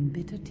weeping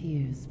bitter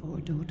tears for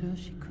a daughter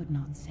she could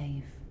not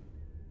save.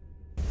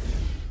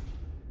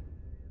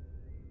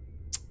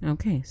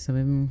 Okay, so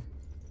we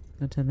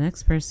go to the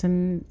next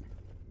person.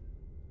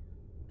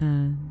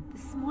 The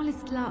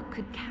smallest lark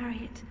could carry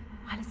it,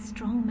 while a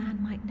strong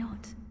man might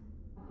not.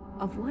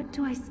 Of what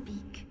do I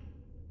speak?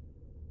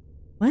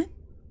 What?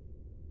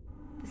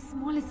 The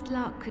smallest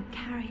lark could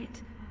carry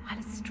it, while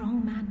a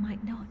strong man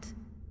might not.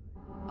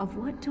 Of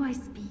what do I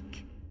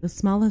speak? The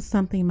smallest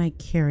something might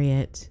carry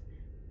it,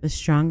 the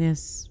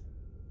strongest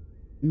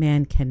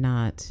man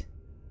cannot.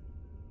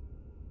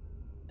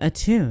 A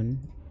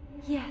tune.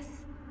 Yes,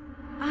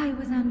 I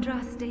was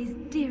Andraste's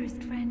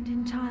dearest friend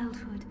in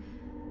childhood,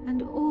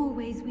 and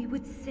always we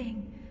would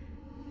sing.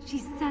 She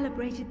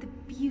celebrated the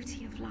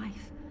beauty of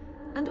life,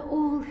 and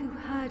all who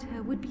heard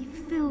her would be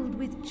filled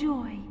with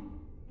joy.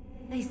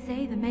 They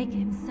say the Maker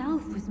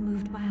himself was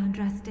moved by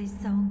Andraste's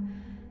song,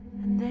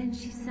 and then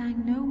she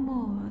sang no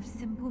more of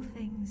simple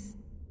things.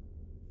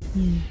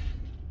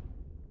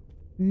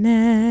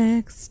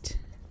 Next.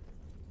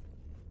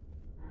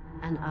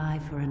 An eye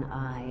for an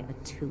eye, a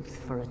tooth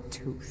for a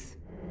tooth.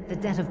 The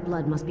debt of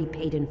blood must be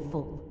paid in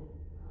full.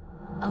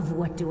 Of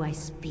what do I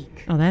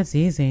speak? Oh, that's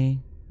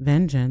easy.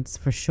 Vengeance,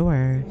 for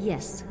sure.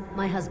 Yes,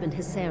 my husband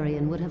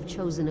Hysarion would have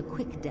chosen a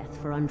quick death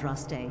for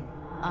Andraste.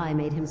 I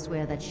made him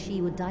swear that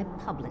she would die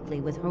publicly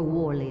with her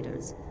war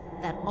leaders,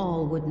 that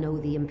all would know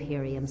the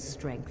Imperium's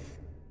strength.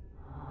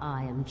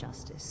 I am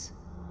justice.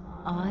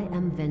 I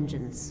am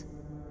vengeance.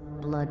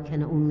 Blood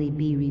can only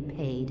be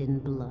repaid in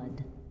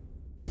blood.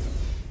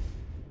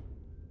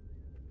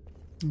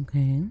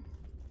 Okay.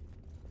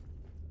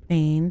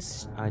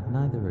 Thanes. I'd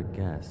neither a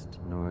guest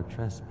nor a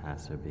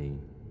trespasser be.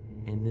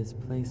 In this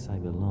place I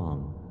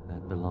belong,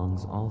 that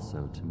belongs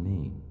also to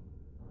me.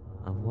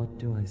 Of what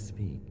do I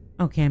speak?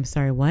 Okay, I'm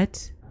sorry,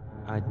 what?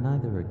 I'd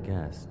neither a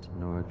guest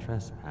nor a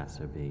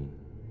trespasser be.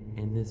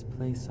 In this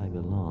place I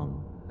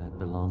belong, that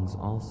belongs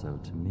also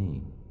to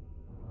me.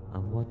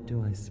 Of what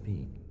do I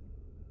speak?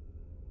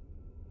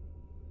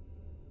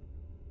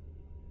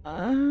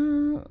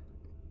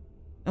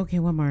 Okay,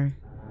 one more.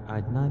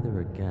 I'd neither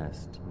a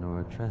guest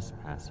nor a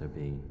trespasser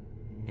be.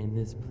 In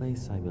this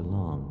place I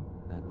belong,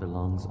 that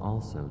belongs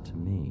also to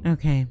me.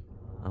 Okay.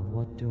 Of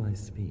what do I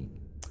speak?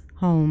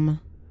 Home.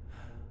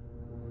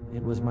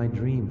 It was my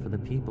dream for the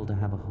people to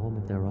have a home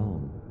of their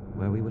own,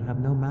 where we would have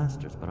no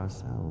masters but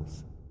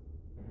ourselves.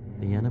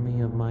 The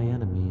enemy of my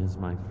enemy is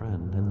my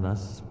friend, and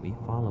thus we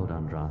followed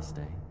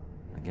Andraste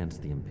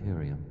against the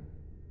Imperium.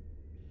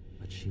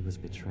 But she was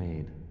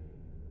betrayed.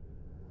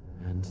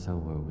 And so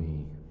were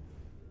we.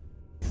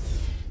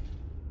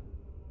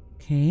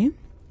 Okay.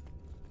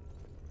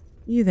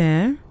 You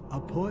there? A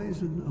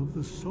poison of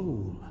the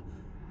soul,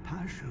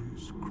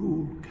 passion's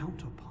cruel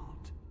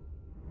counterpart.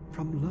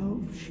 From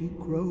love she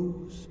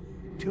grows,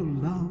 till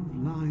love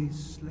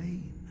lies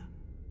slain.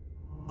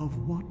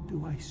 Of what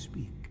do I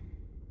speak?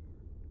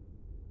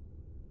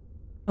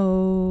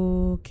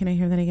 Oh, can I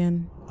hear that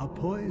again? A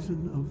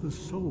poison of the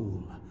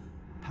soul,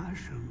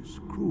 passion's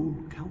cruel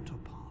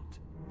counterpart.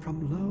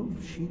 From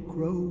love she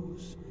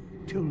grows,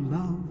 till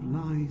love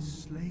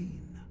lies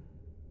slain.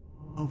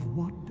 Of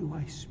what do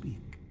I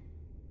speak?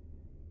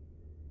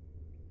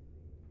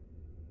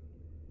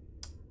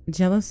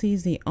 Jealousy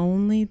is the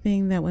only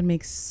thing that would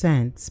make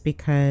sense,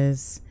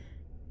 because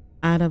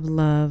out of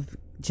love,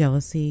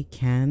 jealousy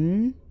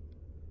can.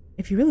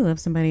 If you really love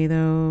somebody,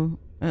 though,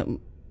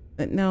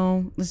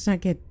 no, let's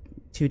not get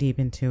too deep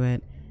into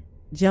it.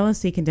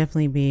 Jealousy can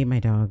definitely be my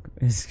dog.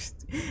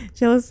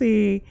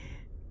 Jealousy,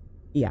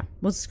 yeah,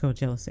 we'll just go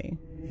jealousy.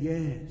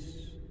 Yes,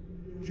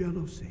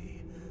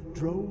 jealousy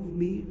drove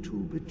me to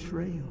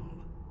betrayal.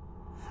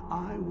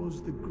 I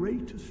was the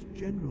greatest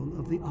general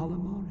of the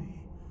Alamari,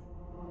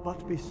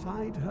 but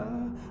beside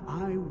her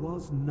I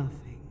was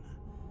nothing.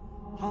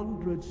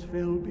 Hundreds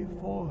fell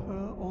before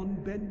her on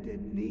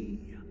bended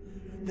knee.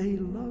 They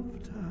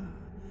loved her,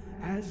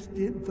 as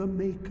did the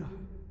Maker.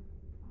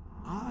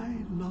 I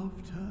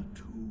loved her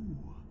too.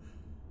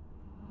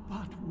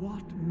 But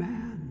what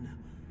man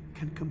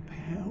can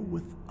compare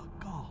with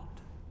a god?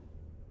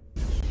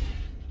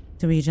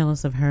 So are you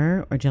jealous of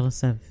her or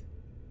jealous of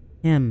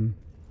him?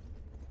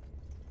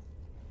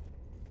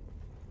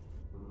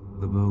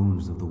 The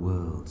bones of the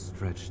world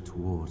stretched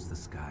towards the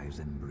sky's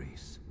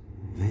embrace,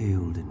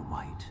 veiled in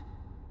white,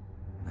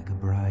 like a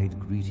bride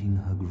greeting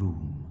her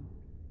groom.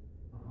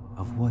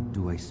 Of what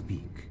do I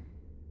speak?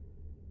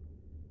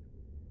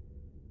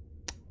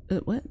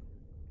 What?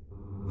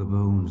 The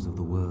bones of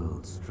the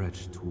world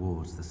stretched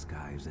towards the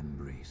sky's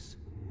embrace,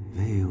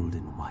 veiled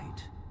in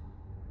white,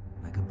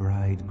 like a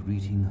bride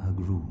greeting her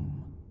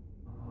groom.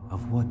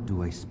 Of what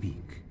do I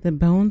speak? The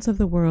bones of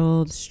the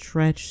world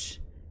stretch,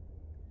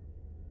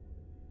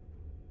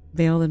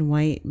 veiled in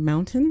white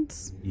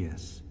mountains?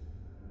 Yes.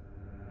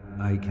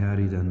 I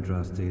carried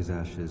Andraste's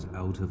ashes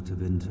out of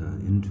Tevinter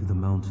into the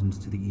mountains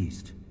to the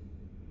east,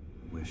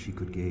 where she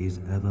could gaze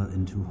ever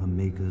into her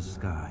Maker's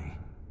sky.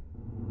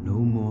 No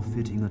more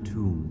fitting a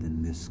tomb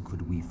than this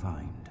could we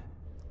find.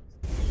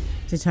 So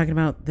you're talking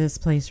about this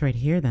place right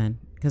here then?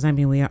 Because I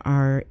mean, we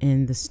are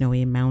in the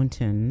snowy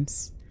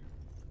mountains.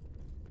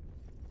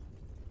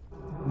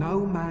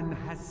 No man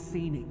has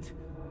seen it,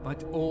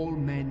 but all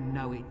men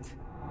know it.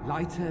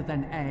 Lighter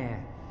than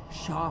air,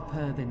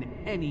 sharper than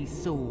any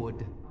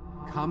sword.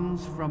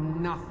 Comes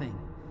from nothing,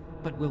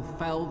 but will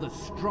fell the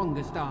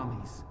strongest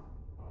armies.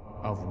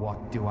 Of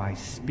what do I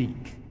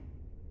speak?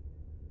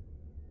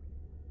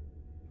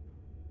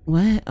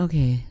 What?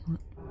 Okay.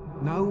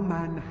 No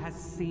man has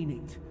seen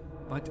it,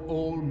 but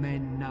all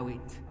men know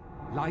it.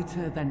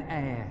 Lighter than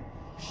air,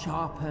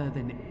 sharper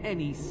than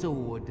any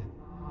sword.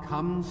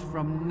 Comes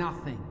from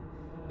nothing,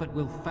 but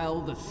will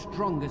fell the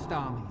strongest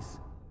armies.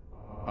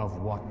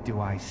 Of what do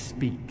I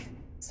speak?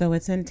 So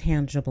it's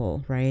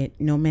intangible, right?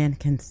 No man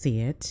can see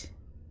it.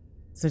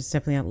 So it's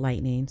definitely not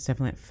lightning. It's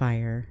definitely not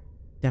fire.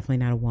 Definitely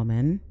not a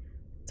woman.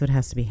 So it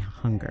has to be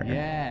hunger.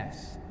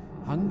 Yes.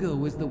 Hunger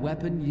was the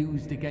weapon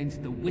used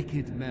against the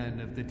wicked men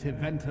of the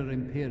Tevinter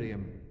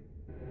Imperium.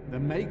 The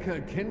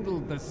Maker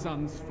kindled the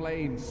sun's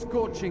flame,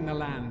 scorching the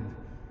land.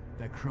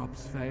 Their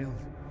crops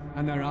failed,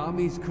 and their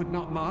armies could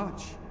not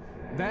march.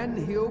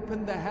 Then he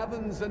opened the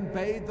heavens and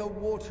bade the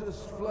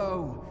waters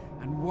flow,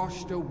 and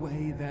washed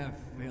away their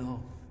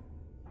filth.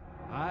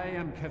 I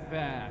am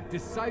Kefir,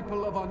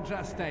 disciple of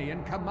Andraste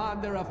and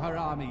commander of her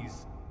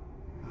armies.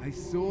 I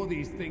saw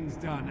these things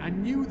done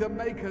and knew the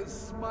Makers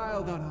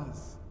smiled on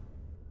us.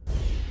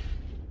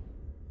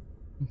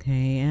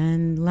 Okay,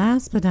 and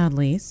last but not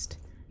least...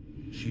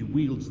 She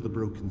wields the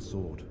broken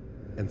sword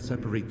and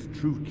separates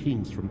true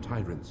kings from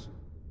tyrants.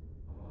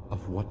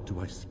 Of what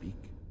do I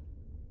speak?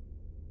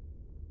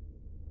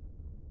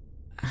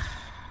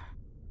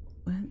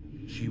 What?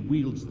 She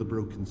wields the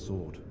broken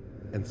sword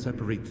and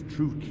separates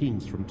true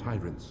kings from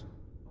tyrants.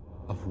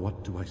 Of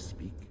what do I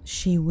speak?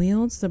 She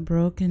wields the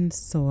broken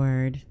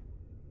sword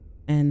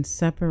and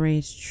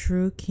separates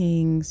true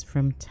kings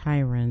from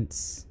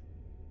tyrants.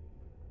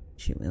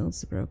 She wields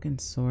the broken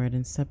sword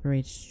and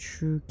separates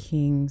true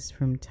kings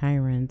from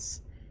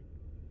tyrants.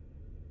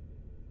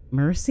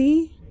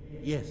 Mercy?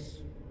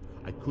 Yes.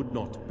 I could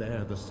not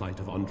bear the sight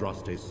of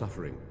Andraste's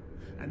suffering,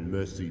 and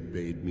mercy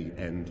bade me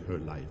end her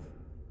life.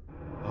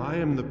 I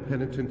am the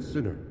penitent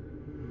sinner,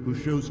 who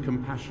shows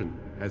compassion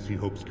as he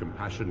hopes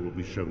compassion will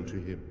be shown to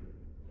him.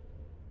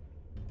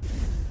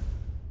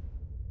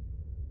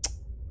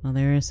 Well,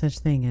 there is such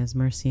thing as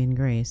mercy and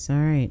grace. All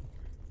right.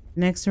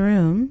 Next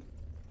room.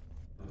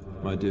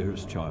 My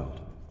dearest child.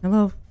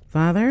 Hello,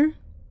 Father?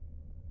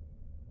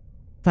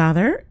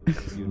 Father?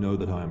 You know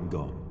that I am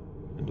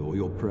gone, and all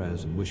your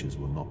prayers and wishes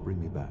will not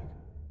bring me back.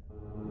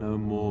 No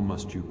more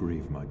must you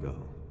grieve, my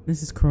girl.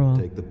 This is cruel.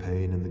 Take the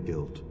pain and the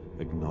guilt,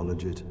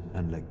 acknowledge it,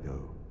 and let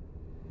go.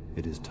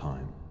 It is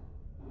time.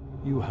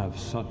 You have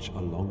such a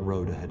long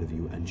road ahead of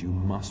you, and you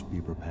must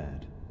be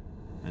prepared.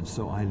 And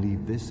so I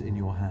leave this in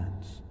your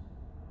hands.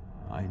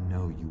 I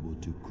know you will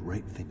do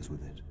great things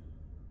with it.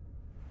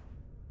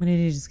 What did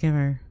he just give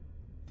her?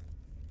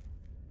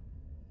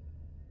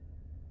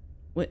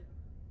 What?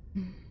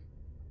 What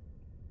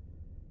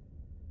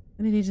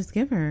did he just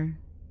give her?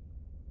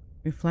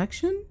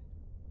 Reflection?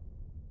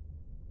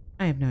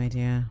 I have no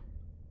idea.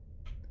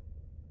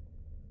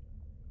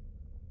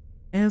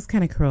 It was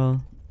kind of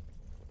cruel.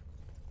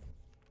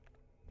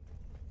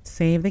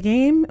 Save the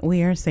game.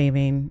 We are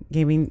saving.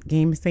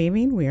 Game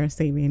saving. We are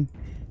saving.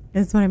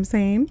 That's what I'm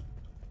saying.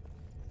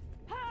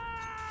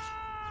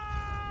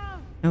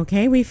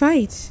 Okay, we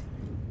fight.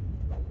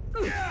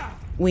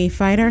 We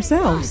fight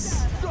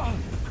ourselves.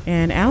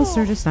 And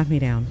Alistair just knocked me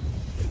down.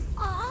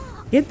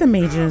 Get the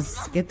mages.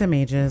 Get the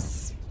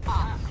mages.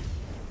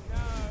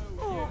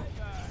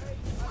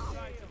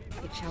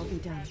 It shall be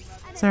done.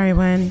 Sorry,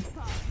 Wen.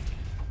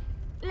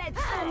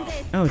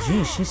 Oh,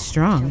 geez, she's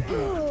strong.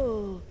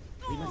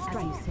 We must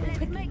strive so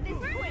quickly.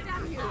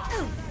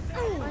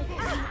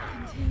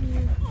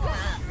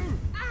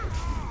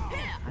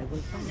 I will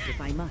fight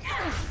if I must.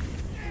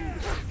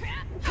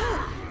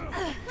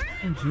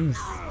 Oh, jeez.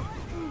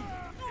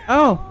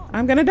 Oh,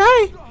 I'm gonna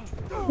die.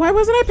 Why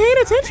wasn't I paying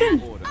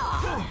attention?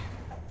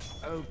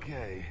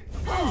 Okay.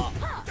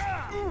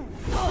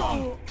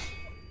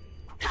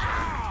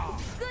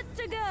 Good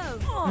to go.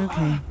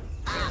 Okay.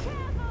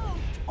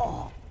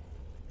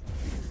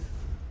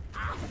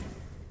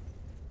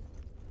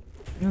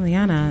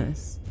 Liliana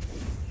is...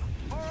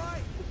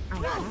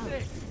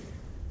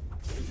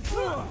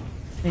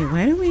 Wait,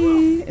 why do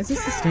we... Is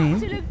this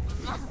sustained?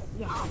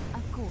 Yes,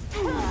 of course.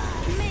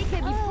 Make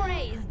her be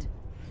praised.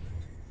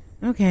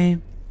 Okay.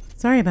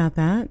 Sorry about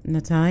that,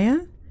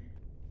 Natalia.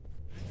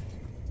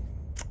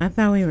 I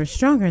thought we were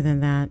stronger than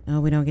that. Oh,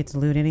 we don't get to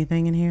loot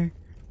anything in here?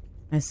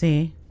 I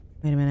see.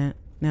 Wait a minute.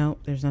 No,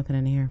 there's nothing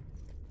in here.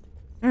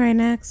 Alright,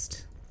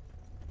 next.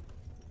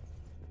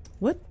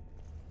 What?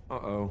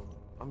 Uh-oh.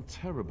 I'm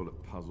terrible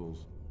at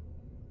puzzles.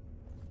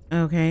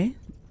 Okay.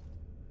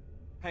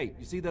 Hey,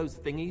 you see those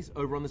thingies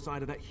over on the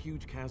side of that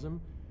huge chasm?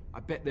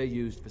 I bet they're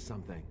used for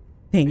something.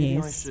 Thingies. Maybe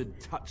I should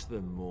touch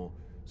them or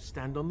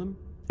stand on them?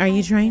 Are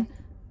you trying?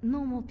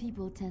 Normal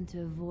people tend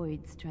to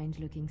avoid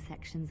strange-looking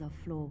sections of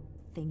floor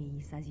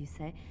thingies, as you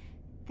say.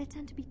 They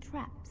tend to be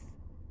traps.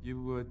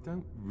 You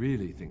don't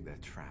really think they're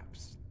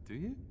traps, do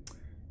you?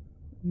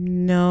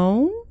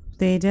 No.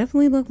 They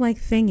definitely look like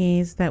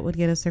thingies that would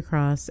get us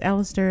across.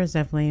 Alistair is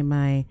definitely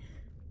my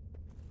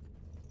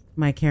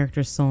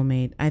character's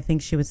soulmate. I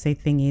think she would say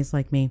thingies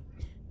like me.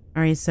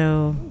 Alright,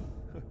 so...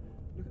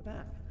 Look at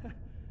that. I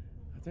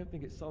don't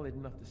think it's solid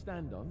enough to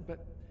stand on,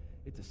 but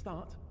it's a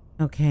start.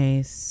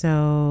 Okay,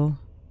 so...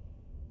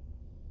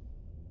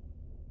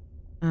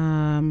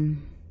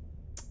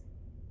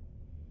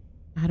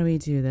 How do we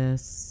do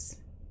this?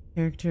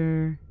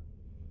 Character...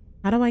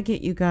 How do I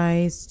get you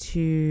guys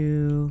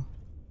to...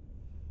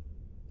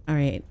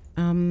 Alright,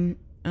 oh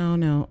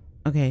no.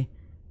 Okay.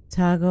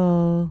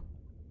 Toggle,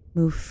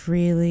 move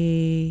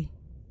freely.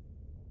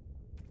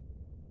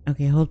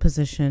 Okay, hold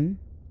position.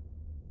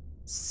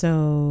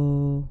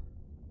 So,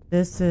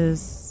 this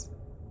is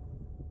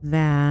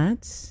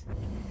that.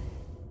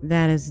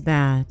 That is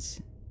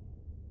that.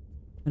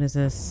 What is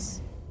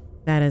this?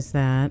 That is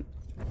that.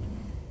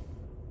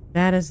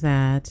 That is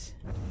that.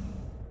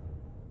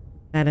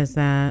 That is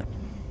that.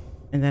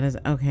 And that is,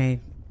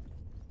 okay.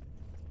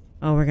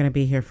 Oh, we're gonna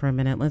be here for a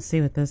minute. Let's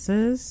see what this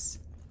is.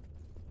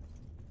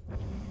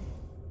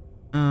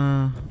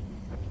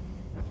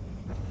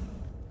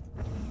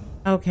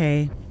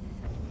 Okay.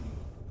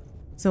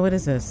 So what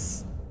is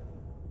this?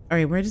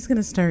 Alright, we're just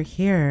gonna start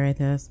here,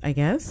 I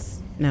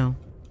guess? No.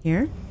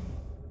 Here?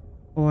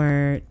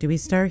 Or do we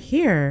start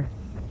here?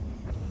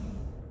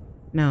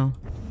 No.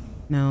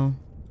 No.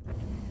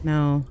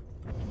 No.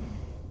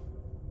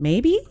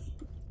 Maybe?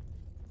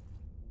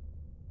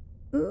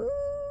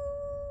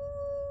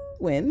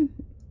 When?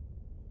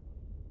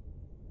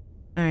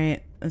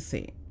 Alright, let's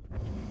see.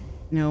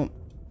 Nope.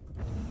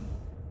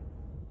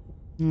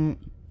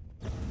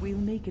 We'll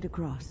make it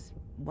across,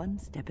 one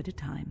step at a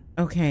time.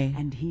 Okay.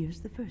 And here's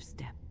the first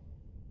step.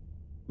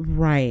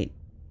 Right.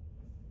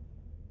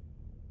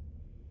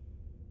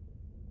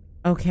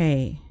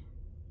 Okay.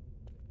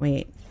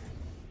 Wait.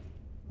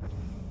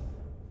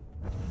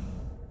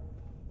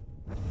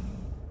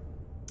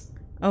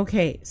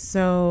 Okay,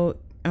 so...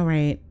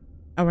 Alright.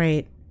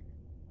 Alright.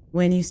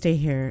 When you stay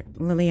here,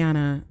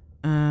 Liliana,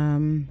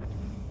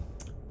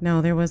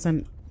 no, there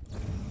wasn't,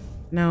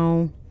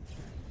 no,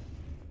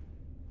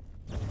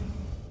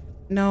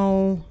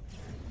 no,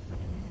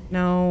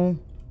 no,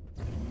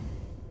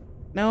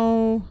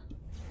 no,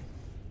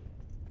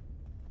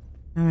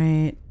 all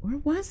right, where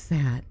was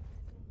that?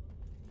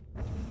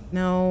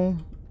 No,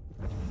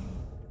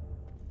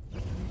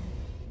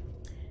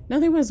 no,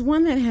 there was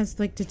one that has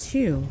like the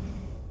two.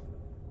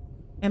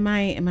 Am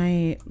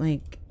I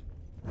like,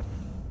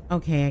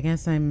 Okay, I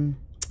guess I'm...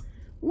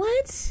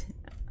 What?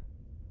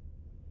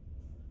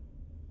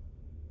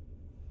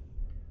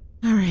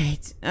 All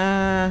right.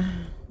 I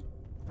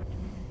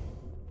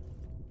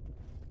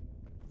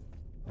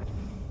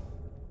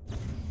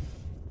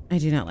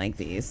do not like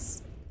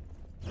these.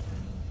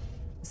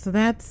 So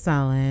that's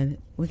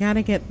solid. We got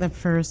to get the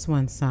first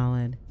one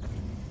solid.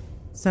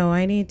 So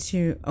I need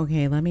to...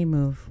 Okay, let me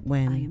move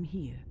when... I am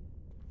here.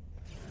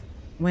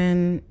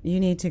 When you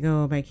need to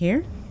go back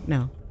here?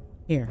 No.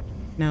 Here.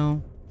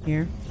 No.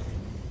 Here.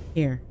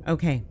 Here.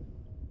 Okay.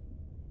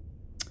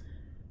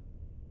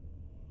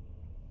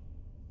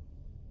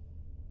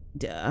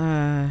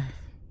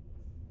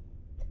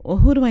 Well,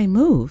 who do I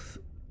move?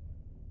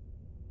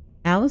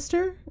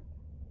 Alistair?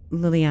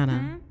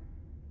 Liliana?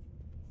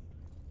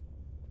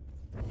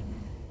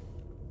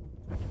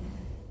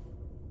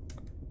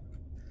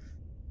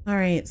 All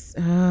right.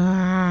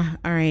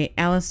 All right,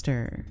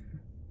 Alistair.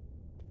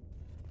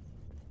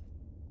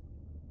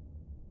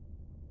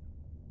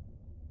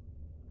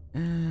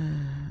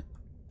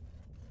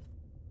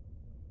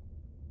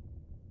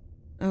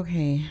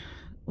 Okay.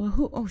 Well,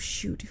 who? Oh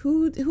shoot.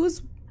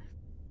 Who's?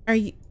 Are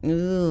you?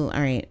 Ooh,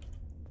 all right.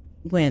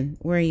 Gwen,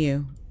 where are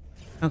you?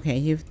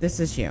 Okay, this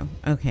is you.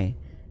 Okay.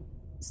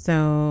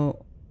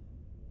 So.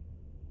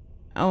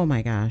 Oh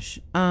my gosh.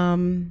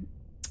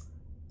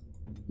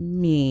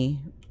 Me.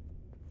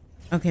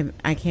 Okay,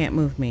 I can't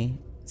move me.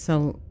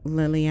 So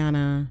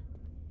Liliana,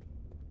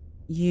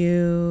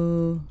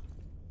 you.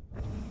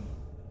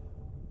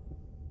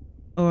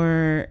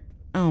 Or,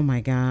 oh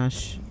my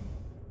gosh.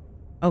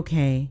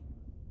 Okay.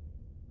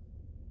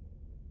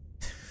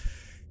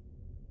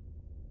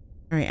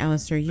 All right,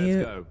 Alistair,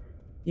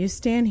 you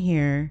stand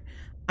here.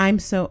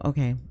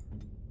 Okay.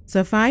 So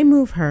if I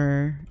move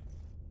her.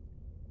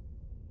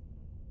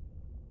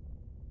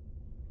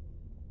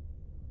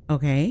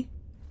 Okay.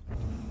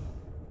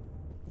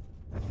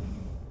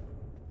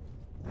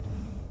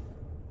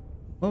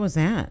 What was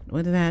that?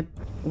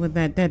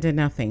 That did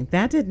nothing.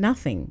 That did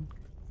nothing.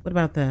 What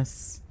about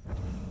this?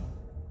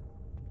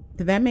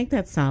 Did that make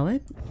that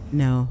solid?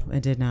 No,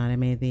 it did not. It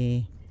made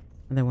the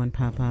other one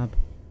pop up.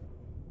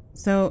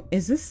 So,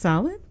 is this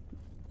solid?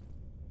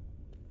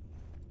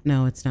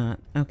 No, it's not.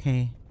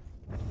 Okay.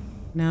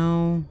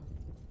 No.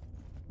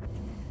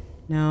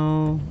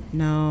 No.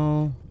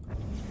 No.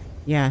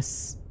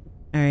 Yes.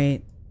 All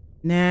right.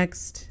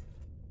 Next.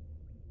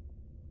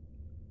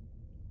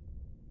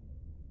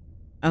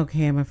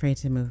 Okay, I'm afraid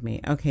to move me.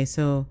 Okay,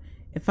 so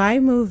if I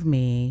move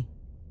me,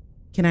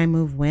 can I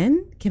move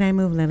Wen? Can I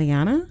move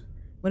Liliana?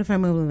 What if I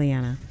move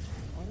Liliana?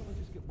 Why don't we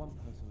just get one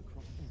person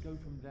across and go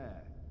from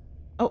there?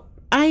 Oh,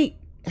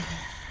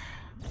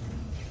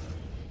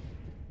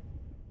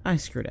 I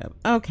screwed up.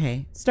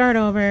 Okay, start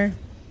over.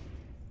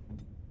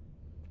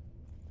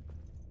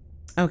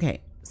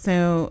 Okay,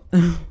 so...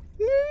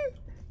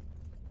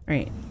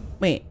 Right,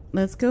 wait,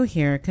 let's go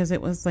here, because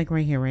it was like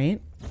right here,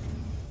 right?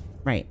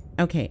 Right,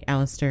 okay,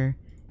 Alistair.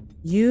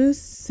 You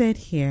sit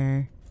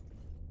here.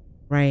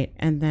 Right,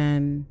 and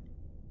then...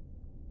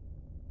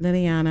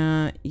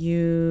 Liliana,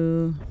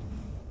 you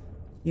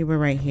were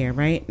right here,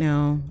 right?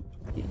 No,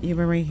 you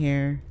were right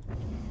here.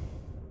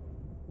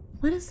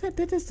 What is that?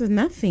 That is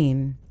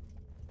nothing.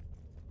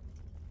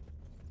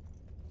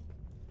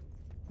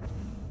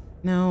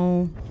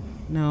 No,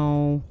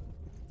 no,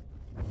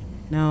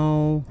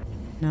 no,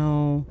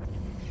 no.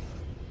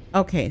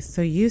 Okay,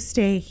 so you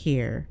stay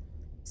here.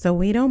 So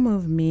we don't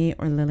move me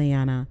or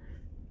Liliana.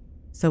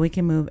 So we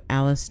can move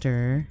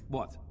Alistair.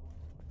 What?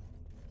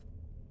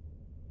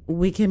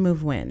 We can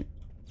move Wen.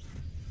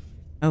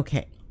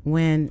 Okay.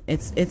 Wen,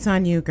 it's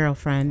on you,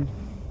 girlfriend.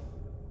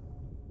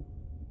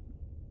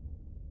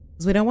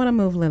 Because we don't want to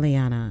move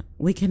Liliana.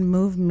 We can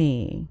move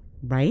me,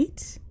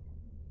 right?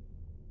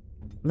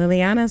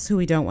 Liliana's who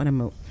we don't want to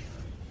move.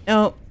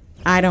 Oh,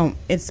 I don't.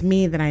 It's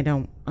me that I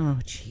don't. Oh,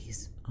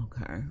 jeez.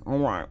 Okay. All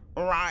right.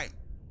 All right.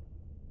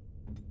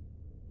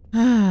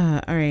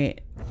 All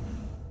right.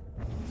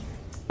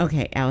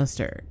 Okay,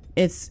 Alistair.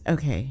 It's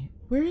okay.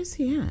 Where is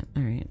he at?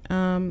 All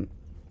right.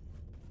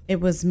 It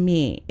was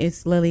me.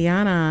 It's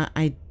Liliana.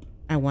 I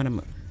want to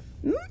move.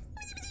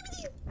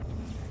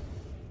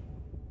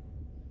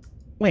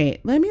 Wait,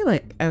 let me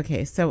look.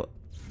 Okay, so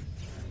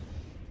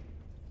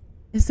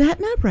is that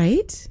not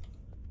right?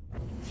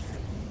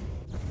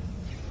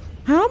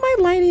 How am I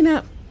lighting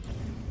up?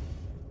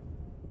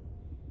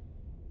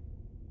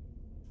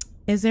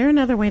 Is there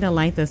another way to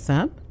light this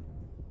up?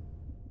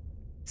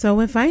 So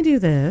if I do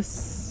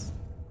this,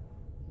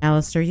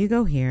 Alistair, you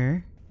go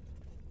here.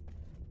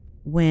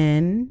 What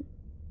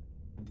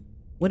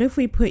if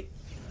we put...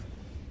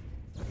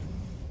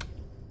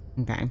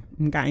 Okay.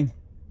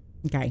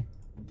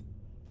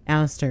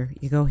 Alistair,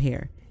 you go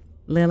here.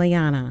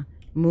 Liliana,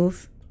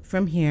 move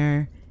from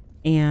here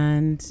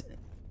and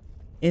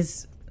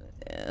is...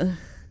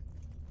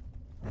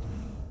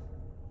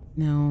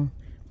 no.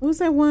 What was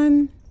that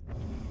one?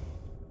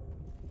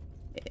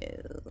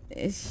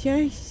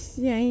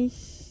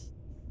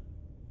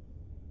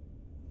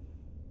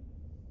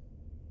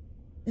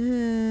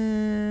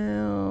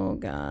 Oh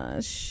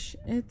gosh.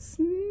 It's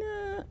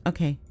not...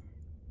 Okay.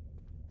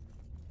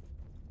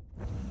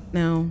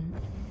 No.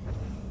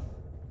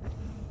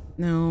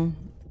 No.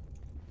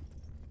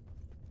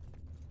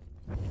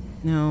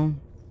 No.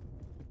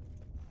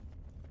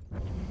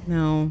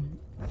 No.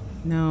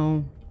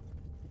 No.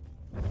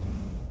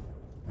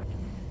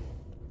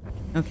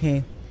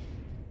 Okay.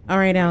 All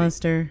right,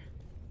 Alistair.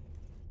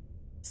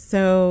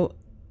 So,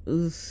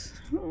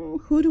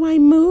 who do I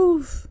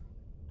move?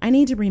 I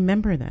need to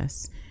remember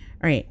this.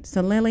 All right.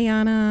 So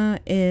Liliana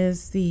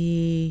is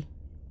the...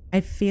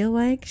 I feel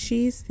like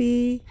she's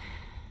the...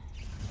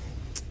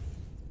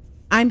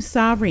 I'm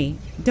sorry.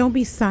 Don't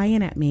be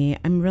sighing at me.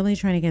 I'm really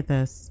trying to get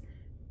this.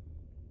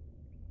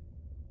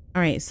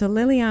 All right. So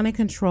Liliana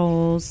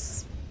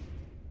controls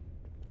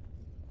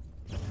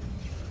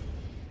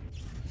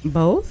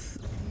both.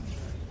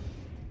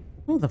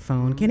 Hold the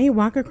phone. Can he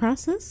walk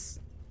across this?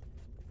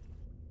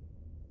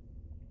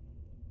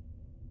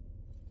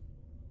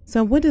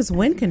 So what does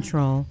Wind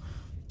control?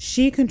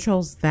 She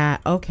controls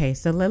that. Okay.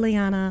 So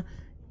Liliana,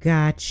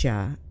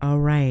 gotcha. All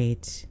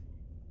right.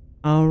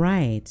 All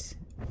right.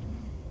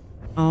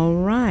 All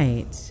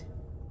right.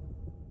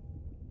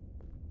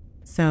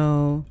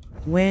 So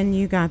when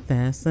you got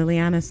this,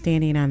 Liliana's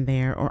standing on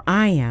there, or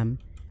I am.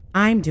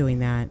 I'm doing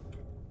that.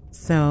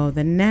 So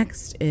the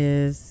next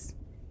is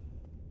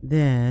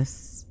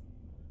this.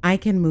 I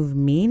can move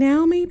me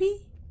now,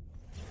 maybe?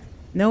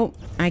 Nope,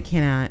 I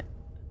cannot.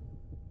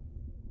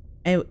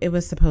 It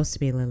was supposed to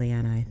be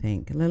Liliana, I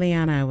think.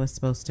 Liliana, I was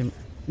supposed to...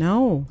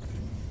 No.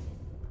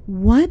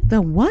 What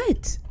the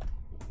what?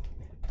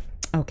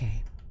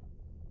 Okay.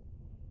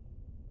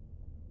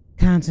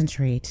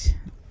 Concentrate.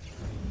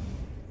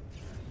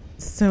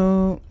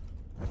 So...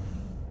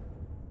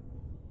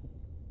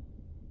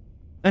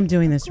 I'm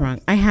doing this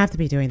wrong. I have to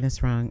be doing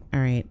this wrong. All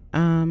right.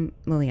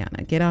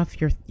 Liliana, get off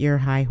your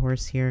high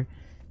horse here.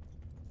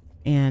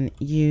 And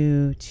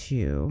you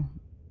too.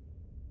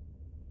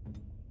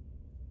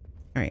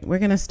 All right, we're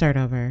going to start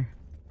over.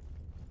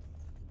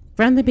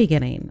 From the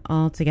beginning,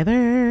 all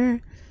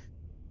together.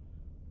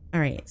 All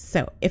right,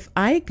 so if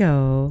I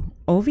go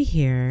over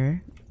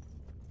here,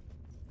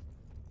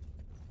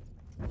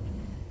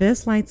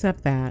 this lights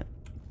up that.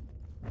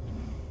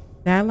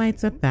 That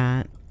lights up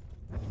that.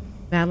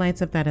 That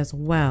lights up that as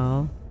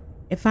well.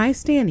 If I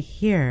stand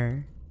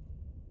here,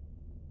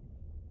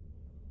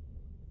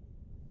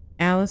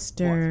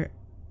 Alistair...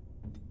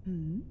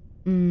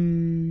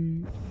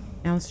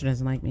 Alistair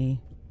doesn't like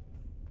me.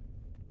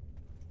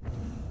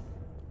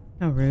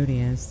 How rude he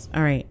is.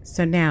 All right,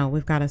 so now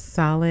we've got a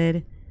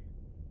solid...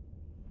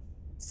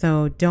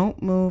 So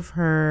don't move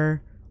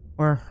her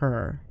or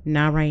her.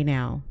 Not right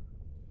now.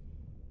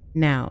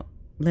 Now,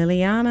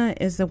 Liliana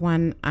is the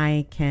one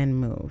I can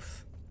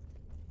move.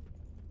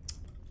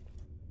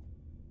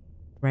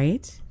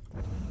 Right?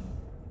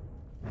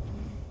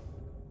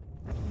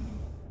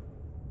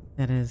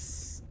 That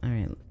is... All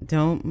right,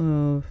 don't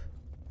move.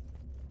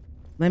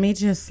 Let me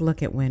just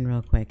look at Wind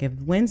real quick. If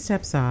Wind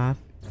steps off...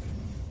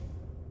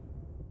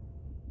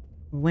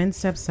 Wind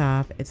steps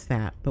off, it's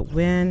that. But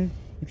when...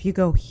 If you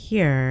go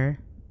here...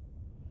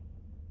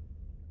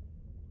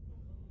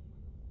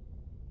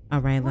 All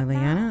right,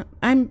 Liliana.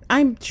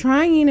 I'm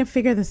trying to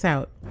figure this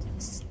out.